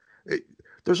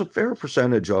 There's a fair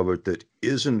percentage of it that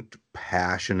isn't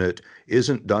passionate,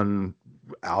 isn't done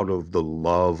out of the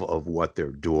love of what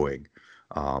they're doing.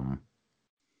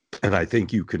 And I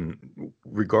think you can,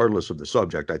 regardless of the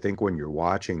subject, I think when you're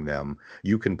watching them,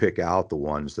 you can pick out the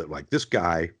ones that, like, this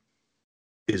guy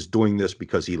is doing this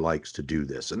because he likes to do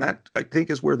this. And that, I think,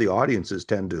 is where the audiences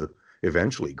tend to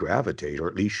eventually gravitate, or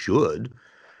at least should.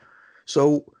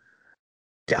 So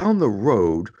down the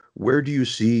road, where do you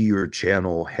see your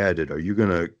channel headed? Are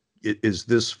you is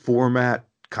this format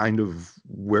kind of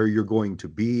where you're going to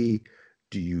be?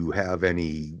 Do you have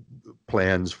any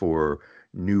plans for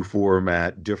new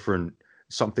format,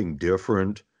 something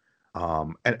different?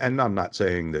 And I'm not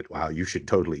saying that, wow, you should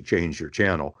totally change your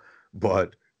channel,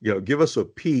 but, give us a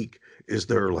peek. Is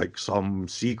there like some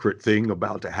secret thing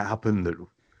about to happen that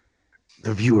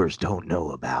the viewers don't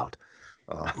know about?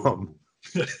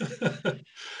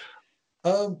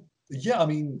 Yeah, I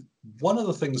mean, one of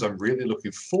the things I'm really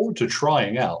looking forward to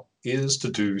trying out is to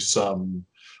do some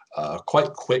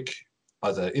quite quick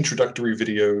either introductory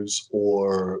videos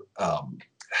or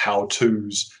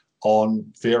how-tos on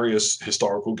various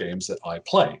historical games that I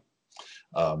play.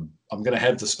 I'm going to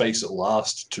have the space at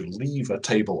last to leave a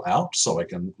table out so I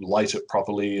can light it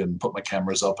properly and put my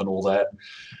cameras up and all that.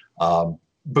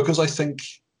 Because I think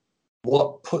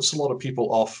what puts a lot of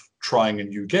people off trying a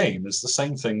new game is the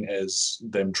same thing as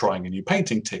them trying a new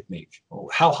painting technique. Oh,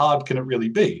 how hard can it really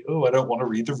be? Oh, I don't want to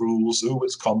read the rules. Oh,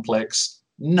 it's complex.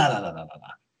 No.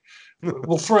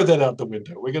 We'll throw that out the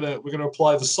window. We're gonna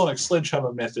apply the Sonic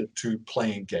Sledgehammer method to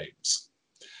playing games.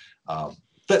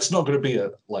 That's not going to be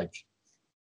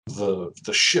the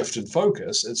shift in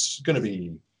focus. It's going to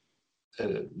be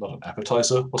not an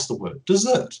appetizer. What's the word?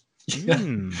 Dessert.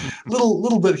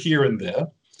 Little bit here and there.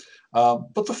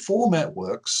 But the format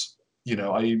works.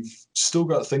 I've still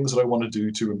got things that I want to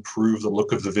do to improve the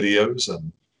look of the videos,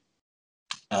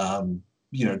 and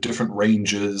different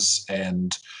ranges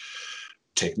and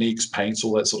techniques, paints,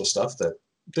 all that sort of stuff. That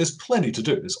there's plenty to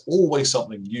do. There's always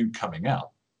something new coming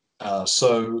out.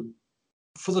 So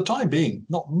for the time being,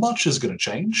 not much is going to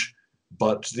change,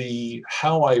 but the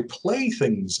how I play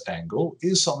things angle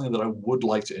is something that I would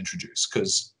like to introduce,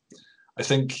 because I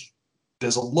think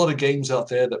there's a lot of games out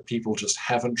there that people just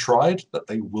haven't tried that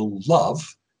they will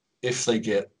love if they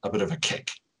get a bit of a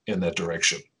kick in that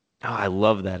direction. Oh, I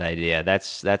love that idea.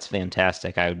 That's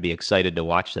fantastic. I would be excited to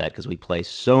watch that because we play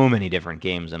so many different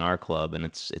games in our club, and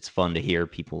it's fun to hear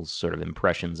people's sort of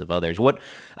impressions of others. What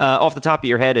off the top of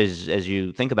your head, as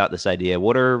you think about this idea,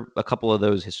 what are a couple of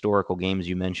those historical games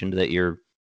you mentioned that you're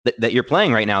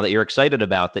playing right now that you're excited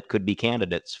about that could be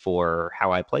candidates for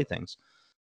how I play things?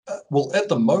 Well, at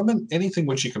the moment, anything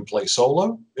which you can play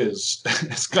solo is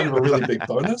is kind of a really big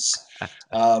bonus.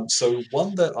 So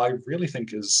one that I really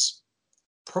think is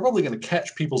probably going to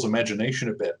catch people's imagination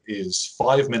a bit is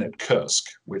 5 Minute Kursk,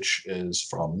 which is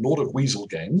from Nordic Weasel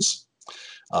Games.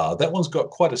 That one's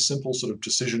got quite a simple sort of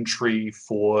decision tree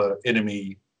for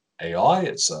enemy AI.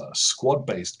 It's a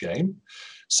squad-based game.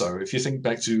 So if you think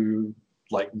back to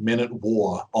like Men at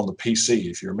War on the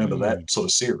PC, if you remember that sort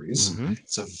of series,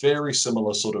 it's a very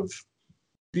similar sort of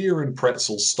beer and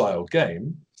pretzel style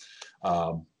game.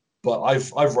 But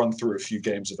I've run through a few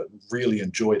games of it and really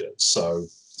enjoyed it. So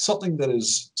something that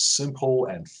is simple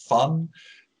and fun,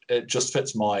 it just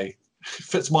fits my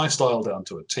style down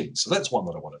to a T. So that's one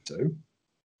that I want to do.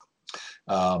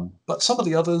 But some of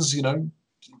the others, you know,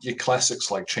 your classics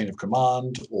like Chain of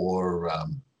Command or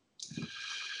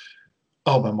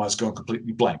oh, my mind's gone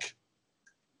completely blank.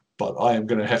 But I am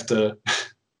going to have to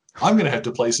I'm going to have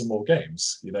to play some more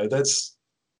games. You know, that's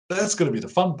going to be the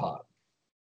fun part.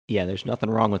 Yeah, there's nothing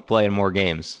wrong with playing more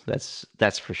games.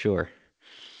 That's for sure.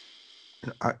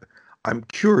 I'm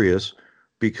curious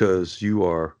because you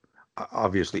are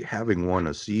obviously having won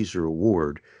a Caesar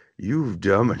Award. You've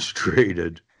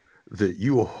demonstrated that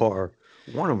you are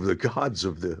one of the gods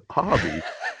of the hobby.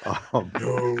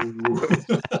 No.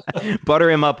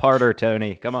 Butter him up harder,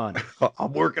 Tony. Come on.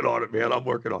 I'm working on it, man. I'm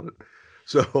working on it.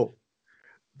 So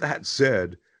that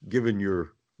said, given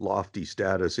your lofty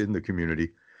status in the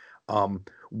community,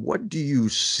 what do you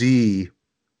see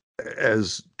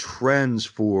as trends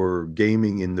for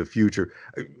gaming in the future?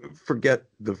 Forget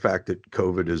the fact that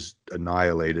COVID has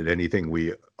annihilated anything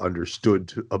we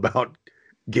understood about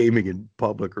gaming in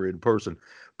public or in person.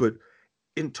 But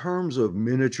in terms of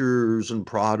miniatures and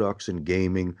products and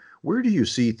gaming, where do you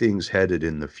see things headed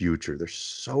in the future? There's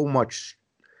so much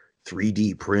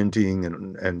 3D printing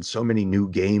and so many new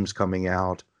games coming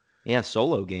out. Yeah,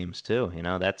 solo games too. You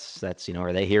know, that's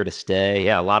are they here to stay?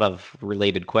 Yeah, a lot of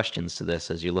related questions to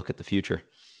this as you look at the future.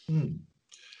 Hmm.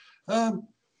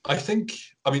 I think,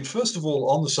 I mean, first of all,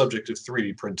 on the subject of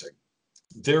 3D printing,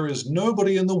 there is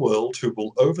nobody in the world who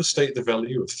will overstate the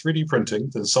value of 3D printing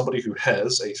than somebody who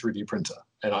has a 3D printer.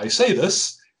 And I say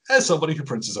this as somebody who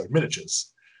prints his own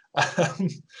miniatures.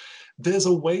 There's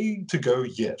a way to go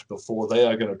yet before they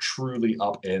are going to truly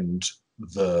upend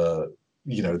the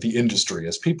industry,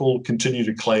 as people continue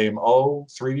to claim, oh,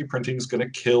 3D printing is going to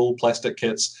kill plastic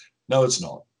kits. No, it's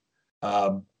not.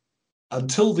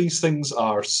 Until these things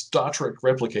are Star Trek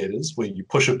replicators where you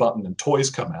push a button and toys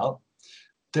come out,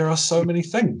 there are so many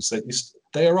things that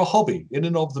they are a hobby in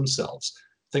and of themselves.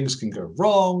 Things can go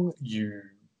wrong.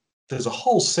 There's a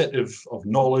whole set of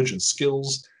knowledge and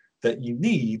skills that you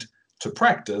need to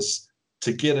practice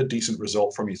to get a decent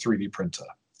result from your 3D printer.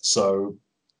 So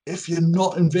if you're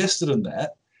not invested in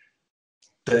that,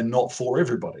 they're not for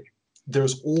everybody.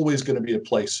 There's always going to be a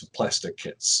place for plastic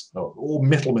kits or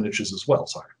metal miniatures as well.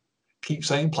 Sorry, keep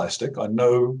saying plastic. I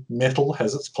know metal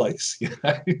has its place. You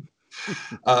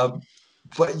know?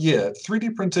 But yeah,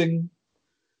 3D printing,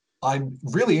 I'm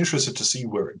really interested to see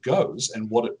where it goes and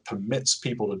what it permits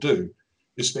people to do,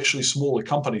 especially smaller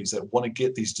companies that want to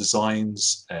get these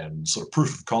designs and sort of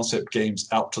proof of concept games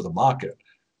out to the market.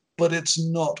 But it's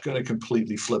not going to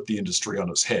completely flip the industry on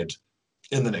its head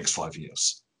in the next 5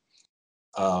 years.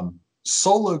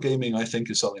 Solo gaming, I think,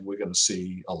 is something we're going to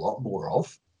see a lot more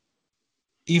of,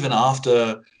 even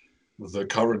after the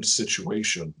current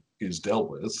situation is dealt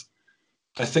with.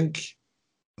 I think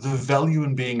the value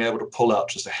in being able to pull out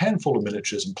just a handful of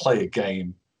miniatures and play a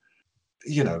game,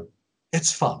 you know,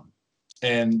 it's fun.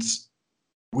 And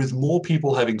with more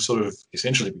people having sort of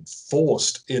essentially been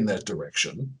forced in that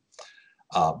direction,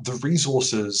 the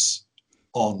resources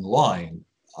online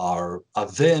are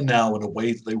there now in a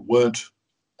way that they weren't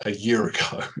a year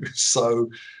ago. So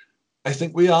I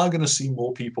think we are going to see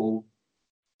more people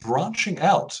branching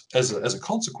out as a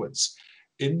consequence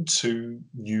into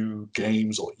new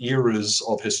games or eras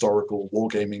of historical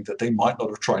wargaming that they might not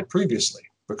have tried previously.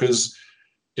 Because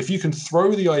if you can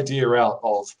throw the idea out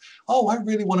of, oh, I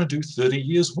really want to do 30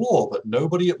 Years War, but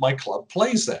nobody at my club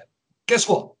plays that. Guess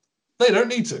what? They don't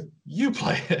need to. You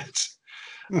play it.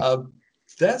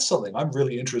 That's something I'm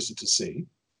really interested to see.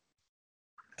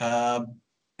 And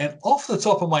And off the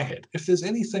top of my head, if there's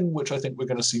anything which I think we're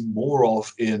going to see more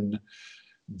of in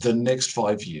the next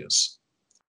 5 years,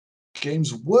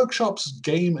 Games Workshop's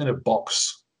game in a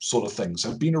box sort of things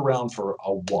have been around for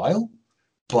a while,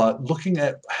 but looking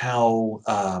at how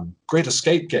Great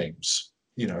Escape games,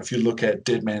 if you look at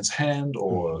Dead Man's Hand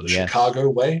or the Chicago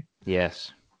Way,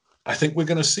 yes, I think we're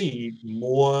going to see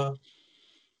more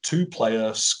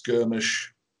two-player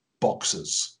skirmish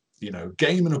boxes.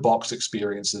 Game in a box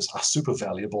experiences are super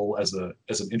valuable as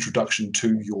an introduction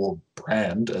to your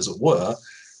brand, as it were.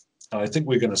 And I think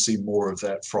we're going to see more of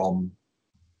that from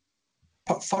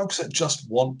folks that just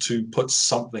want to put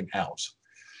something out.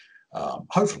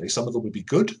 Hopefully, some of them would be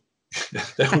good.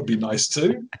 That would be nice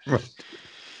too. Right.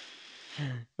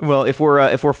 Well, if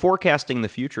we're forecasting the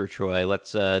future, Troy,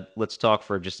 let's talk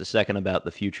for just a second about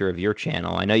the future of your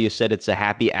channel. I know you said it's a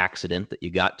happy accident that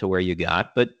you got to where you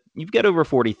got, but you've got over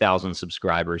 40,000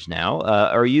 subscribers now.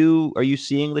 Are you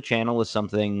seeing the channel as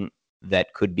something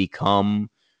that could become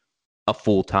a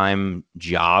full-time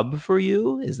job for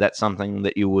you? Is that something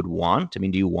that you would want? I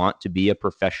mean, do you want to be a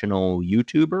professional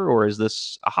YouTuber, or is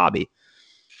this a hobby?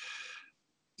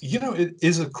 It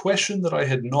is a question that I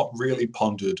had not really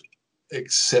pondered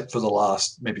except for the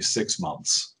last maybe 6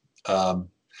 months.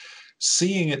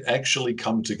 Seeing it actually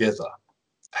come together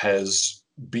has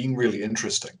been really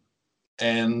interesting.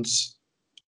 And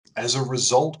as a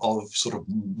result of sort of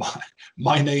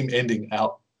my name ending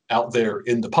out there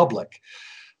in the public,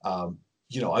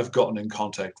 I've gotten in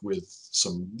contact with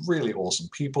some really awesome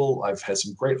people. I've had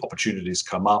some great opportunities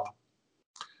come up.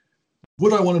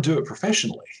 Would I want to do it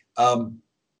professionally?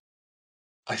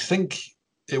 I think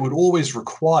it would always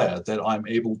require that I'm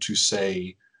able to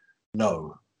say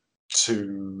no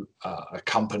to a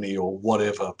company or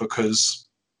whatever, because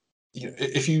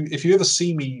if you ever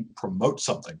see me promote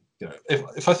something,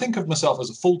 if I think of myself as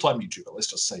a full-time YouTuber, let's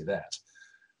just say that,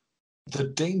 the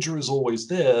danger is always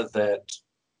there that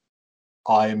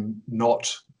I'm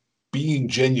not being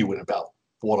genuine about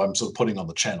what I'm sort of putting on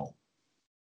the channel.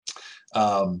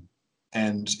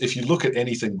 And if you look at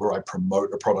anything where I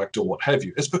promote a product or what have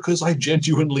you, it's because I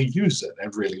genuinely use it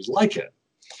and really like it.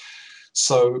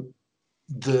 So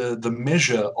the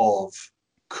measure of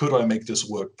could I make this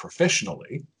work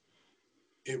professionally,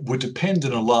 it would depend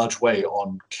in a large way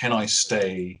on can I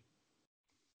stay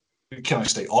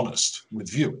honest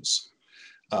with viewers.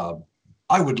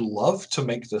 I would love to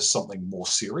make this something more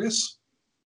serious.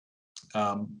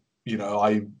 I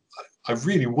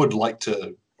really would like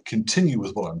to continue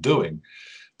with what I'm doing,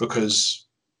 because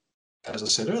as I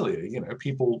said earlier,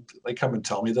 people, they come and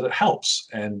tell me that it helps,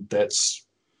 and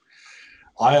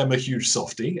I am a huge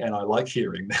softie and I like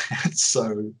hearing that.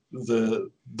 So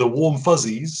the warm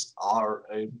fuzzies are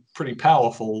a pretty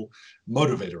powerful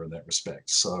motivator in that respect.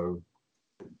 So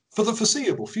for the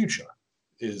foreseeable future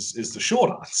is the short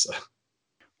answer.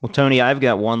 Well, Tony, I've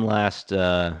got one last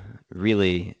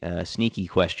really sneaky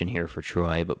question here for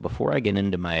Troy. But before I get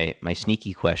into my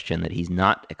sneaky question that he's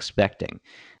not expecting,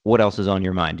 what else is on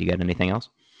your mind? Do you got anything else?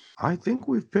 I think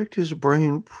we've picked his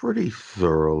brain pretty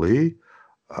thoroughly.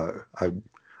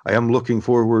 I am looking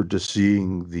forward to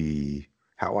seeing the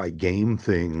how I game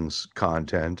things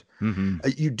content. Mm-hmm.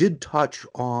 You did touch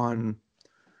on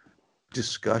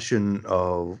discussion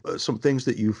of some things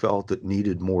that you felt that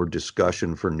needed more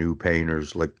discussion for new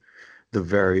painters, like the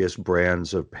various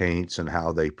brands of paints and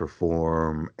how they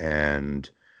perform, and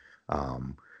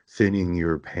thinning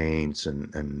your paints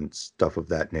and stuff of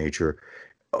that nature.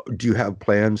 Do you have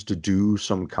plans to do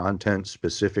some content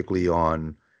specifically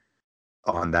on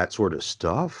that sort of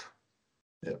stuff?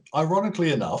 Yeah.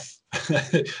 Ironically enough,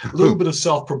 a little bit of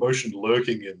self-promotion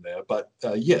lurking in there, but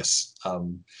yes,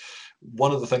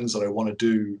 one of the things that I want to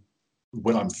do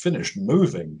when I'm finished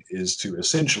moving is to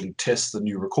essentially test the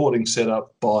new recording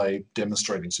setup by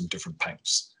demonstrating some different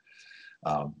paints.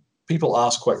 People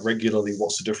ask quite regularly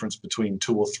what's the difference between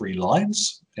 2 or 3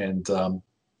 lines, and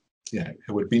it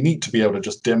would be neat to be able to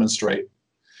just demonstrate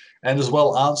and as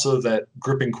well answer that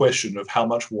gripping question of how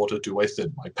much water do I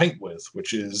thin my paint with,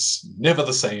 which is never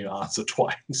the same answer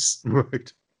twice.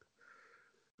 Right.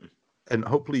 And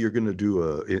hopefully you're going to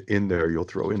do in there, you'll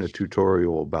throw in a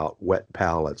tutorial about wet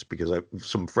palettes, because I have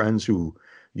some friends who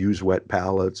use wet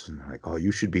palettes, and like, oh,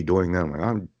 you should be doing them. Like,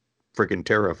 I'm freaking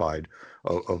terrified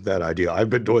of that idea.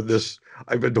 I've been doing this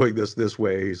this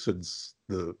way since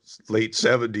the late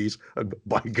 70s. And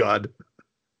by God,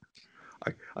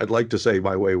 I'd like to say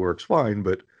my way works fine,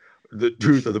 but the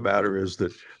truth of the matter is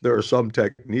that there are some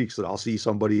techniques that I'll see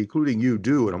somebody, including you,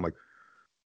 do, and I'm like,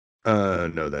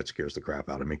 no, that scares the crap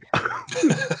out of me.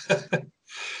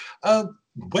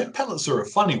 Wet pellets are a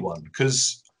funny one,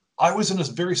 because I was in a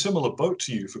very similar boat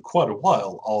to you for quite a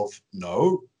while of,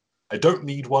 no, I don't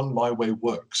need one, my way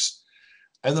works.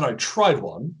 And then I tried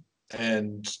one,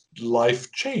 and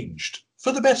life changed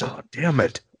for the better. Oh, damn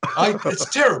it. It's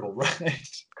terrible,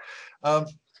 right?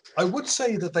 I would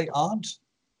say that they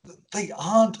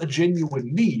aren't a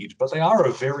genuine need, but they are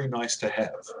a very nice to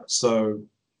have. So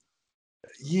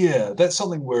yeah, that's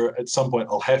something where at some point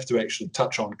I'll have to actually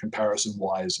touch on comparison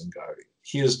wise and go,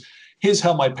 here's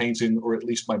how my painting, or at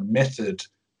least my method,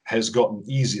 has gotten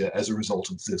easier as a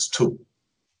result of this tool.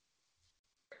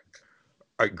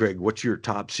 All right, Greg, what's your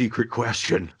top secret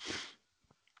question?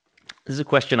 This is a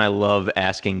question I love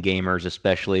asking gamers,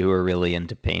 especially who are really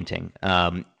into painting.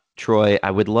 Troy,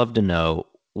 I would love to know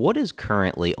what is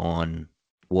currently on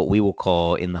what we will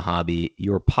call in the hobby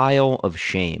your pile of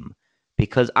shame.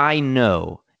 Because I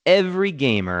know every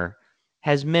gamer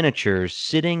has miniatures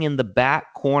sitting in the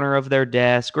back corner of their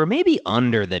desk or maybe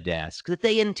under the desk that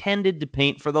they intended to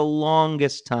paint for the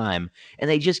longest time. And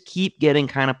they just keep getting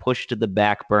kind of pushed to the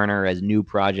back burner as new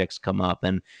projects come up.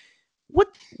 And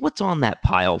what's on that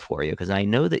pile for you? Because I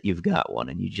know that you've got one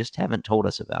and you just haven't told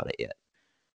us about it yet.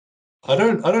 I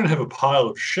don't have a pile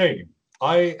of shame.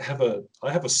 I have a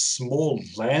small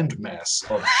landmass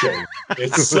of shame.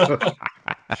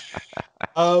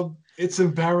 It's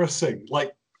embarrassing.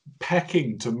 Like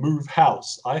packing to move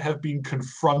house, I have been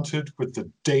confronted with the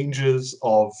dangers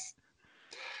of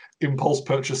impulse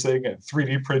purchasing and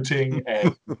 3D printing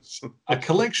and a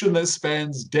collection that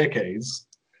spans decades.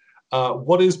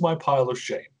 What is my pile of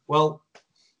shame? Well,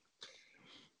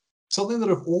 something that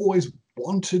I've always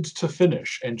wanted to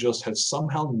finish and just have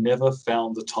somehow never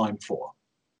found the time for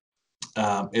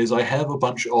is I have a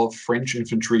bunch of French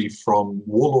infantry from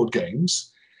Warlord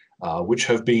Games, which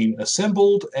have been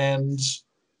assembled and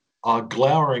are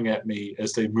glowering at me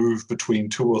as they move between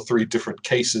 2 or 3 different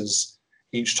cases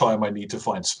each time I need to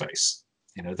find space.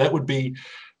 That would be,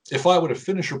 if I were to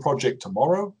finish a project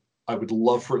tomorrow, I would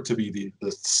love for it to be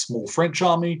the small French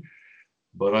army,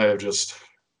 but I have just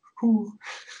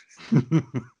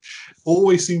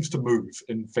always seems to move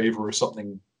in favor of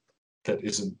something that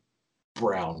isn't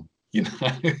brown,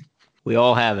 We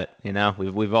all have it,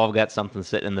 We've all got something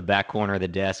sitting in the back corner of the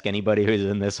desk. Anybody who's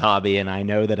in this hobby, and I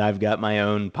know that I've got my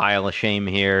own pile of shame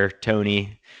here,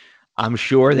 Tony. I'm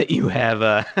sure that you have.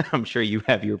 I'm sure you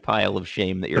have your pile of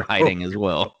shame that you're hiding as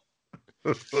well.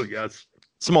 Oh yes.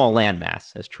 Small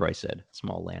landmass, as Troy said.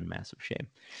 Small landmass of shame.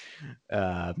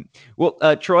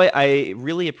 Well, Troy, I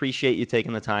really appreciate you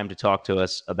taking the time to talk to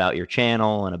us about your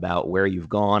channel and about where you've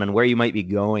gone and where you might be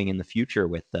going in the future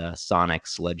with Sonic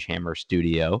Sledgehammer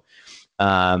Studio.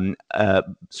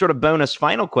 Sort of bonus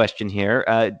final question here.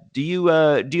 Do you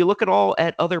look at all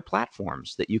at other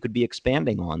platforms that you could be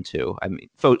expanding onto? I mean,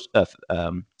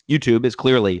 YouTube is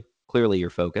clearly your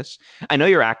focus. I know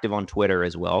you're active on Twitter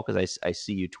as well, because I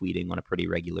see you tweeting on a pretty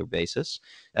regular basis.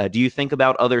 Do you think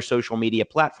about other social media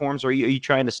platforms, or are you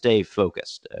trying to stay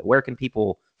focused? Where can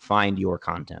people find your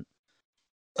content?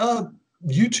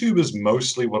 YouTube is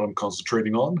mostly what I'm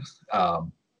concentrating on.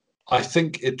 I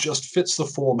think it just fits the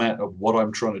format of what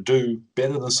I'm trying to do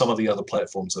better than some of the other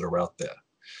platforms that are out there.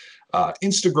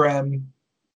 Instagram,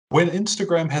 when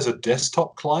Instagram has a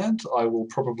desktop client, I will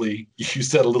probably use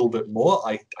that a little bit more.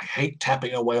 I hate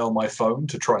tapping away on my phone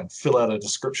to try and fill out a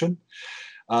description.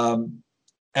 And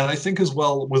I think as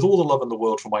well, with all the love in the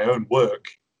world for my own work,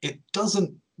 it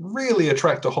doesn't really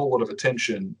attract a whole lot of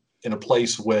attention in a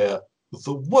place where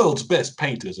the world's best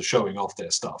painters are showing off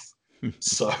their stuff.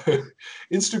 So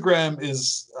Instagram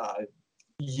is,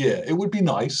 it would be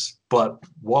nice, but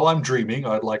while I'm dreaming,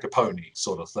 I'd like a pony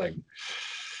sort of thing.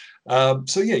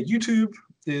 YouTube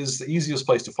is the easiest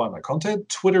place to find my content.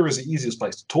 Twitter is the easiest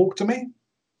place to talk to me.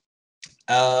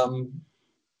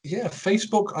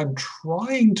 Facebook I'm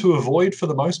trying to avoid for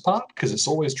the most part because it's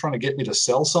always trying to get me to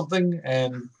sell something,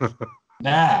 and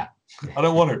nah, I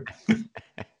don't want to.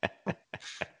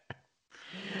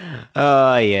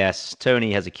 Yes.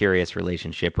 Tony has a curious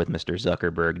relationship with Mr.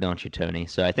 Zuckerberg, don't you, Tony?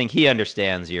 So I think he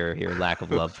understands your lack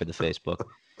of love for the Facebook.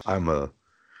 I'm a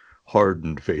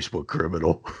hardened Facebook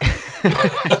criminal.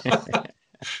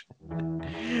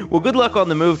 Well, good luck on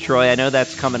the move, Troy. I know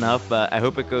that's coming up. I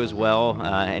hope it goes well.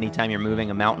 Anytime you're moving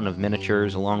a mountain of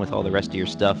miniatures along with all the rest of your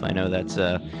stuff, I know that's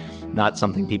not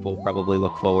something people probably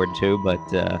look forward to, but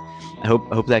I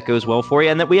hope that goes well for you,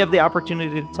 and that we have the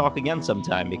opportunity to talk again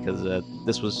sometime, because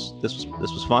this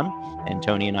was fun, and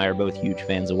Tony and I are both huge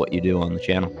fans of what you do on the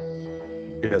channel.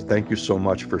 Yes, thank you so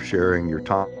much for sharing your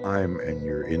time and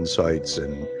your insights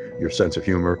and your sense of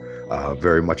humor.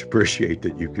 Very much appreciate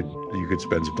that you could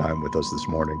spend some time with us this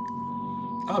morning.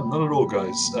 Not at all,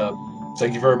 guys.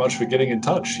 thank you very much for getting in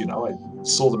touch. You know, I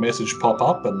saw the message pop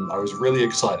up and I was really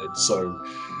excited. So,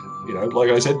 you know, like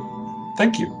I said,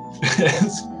 thank you.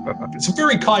 It's a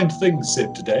very kind thing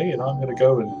said today, and I'm going to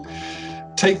go and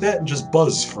take that and just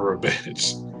buzz for a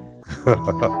bit.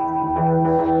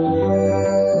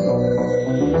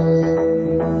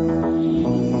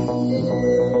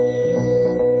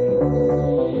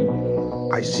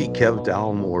 I see Kev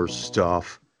Dalmore's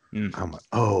stuff. I'm like,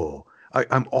 oh,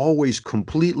 I'm always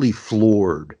completely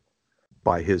floored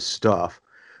by his stuff.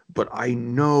 But I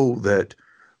know that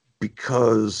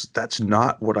because that's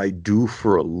not what I do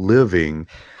for a living,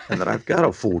 and that I've got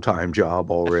a full-time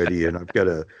job already, and I've got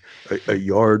a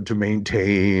yard to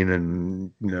maintain,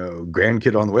 and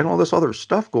grandkid on the way, and all this other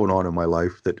stuff going on in my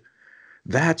life,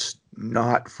 that's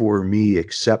not for me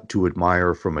except to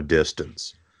admire from a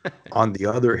distance. On the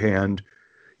other hand,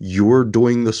 you're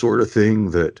doing the sort of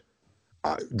thing that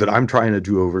I'm trying to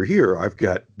do over here. I've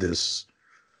got this.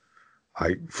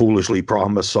 I foolishly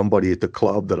promised somebody at the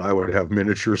club that I would have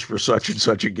miniatures for such and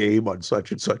such a game on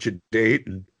such and such a date,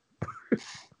 and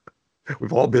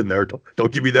we've all been there.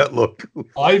 Don't give me that look.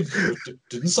 I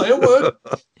didn't say a word.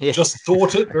 Yeah. Just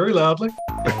thought it very loudly.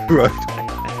 Right.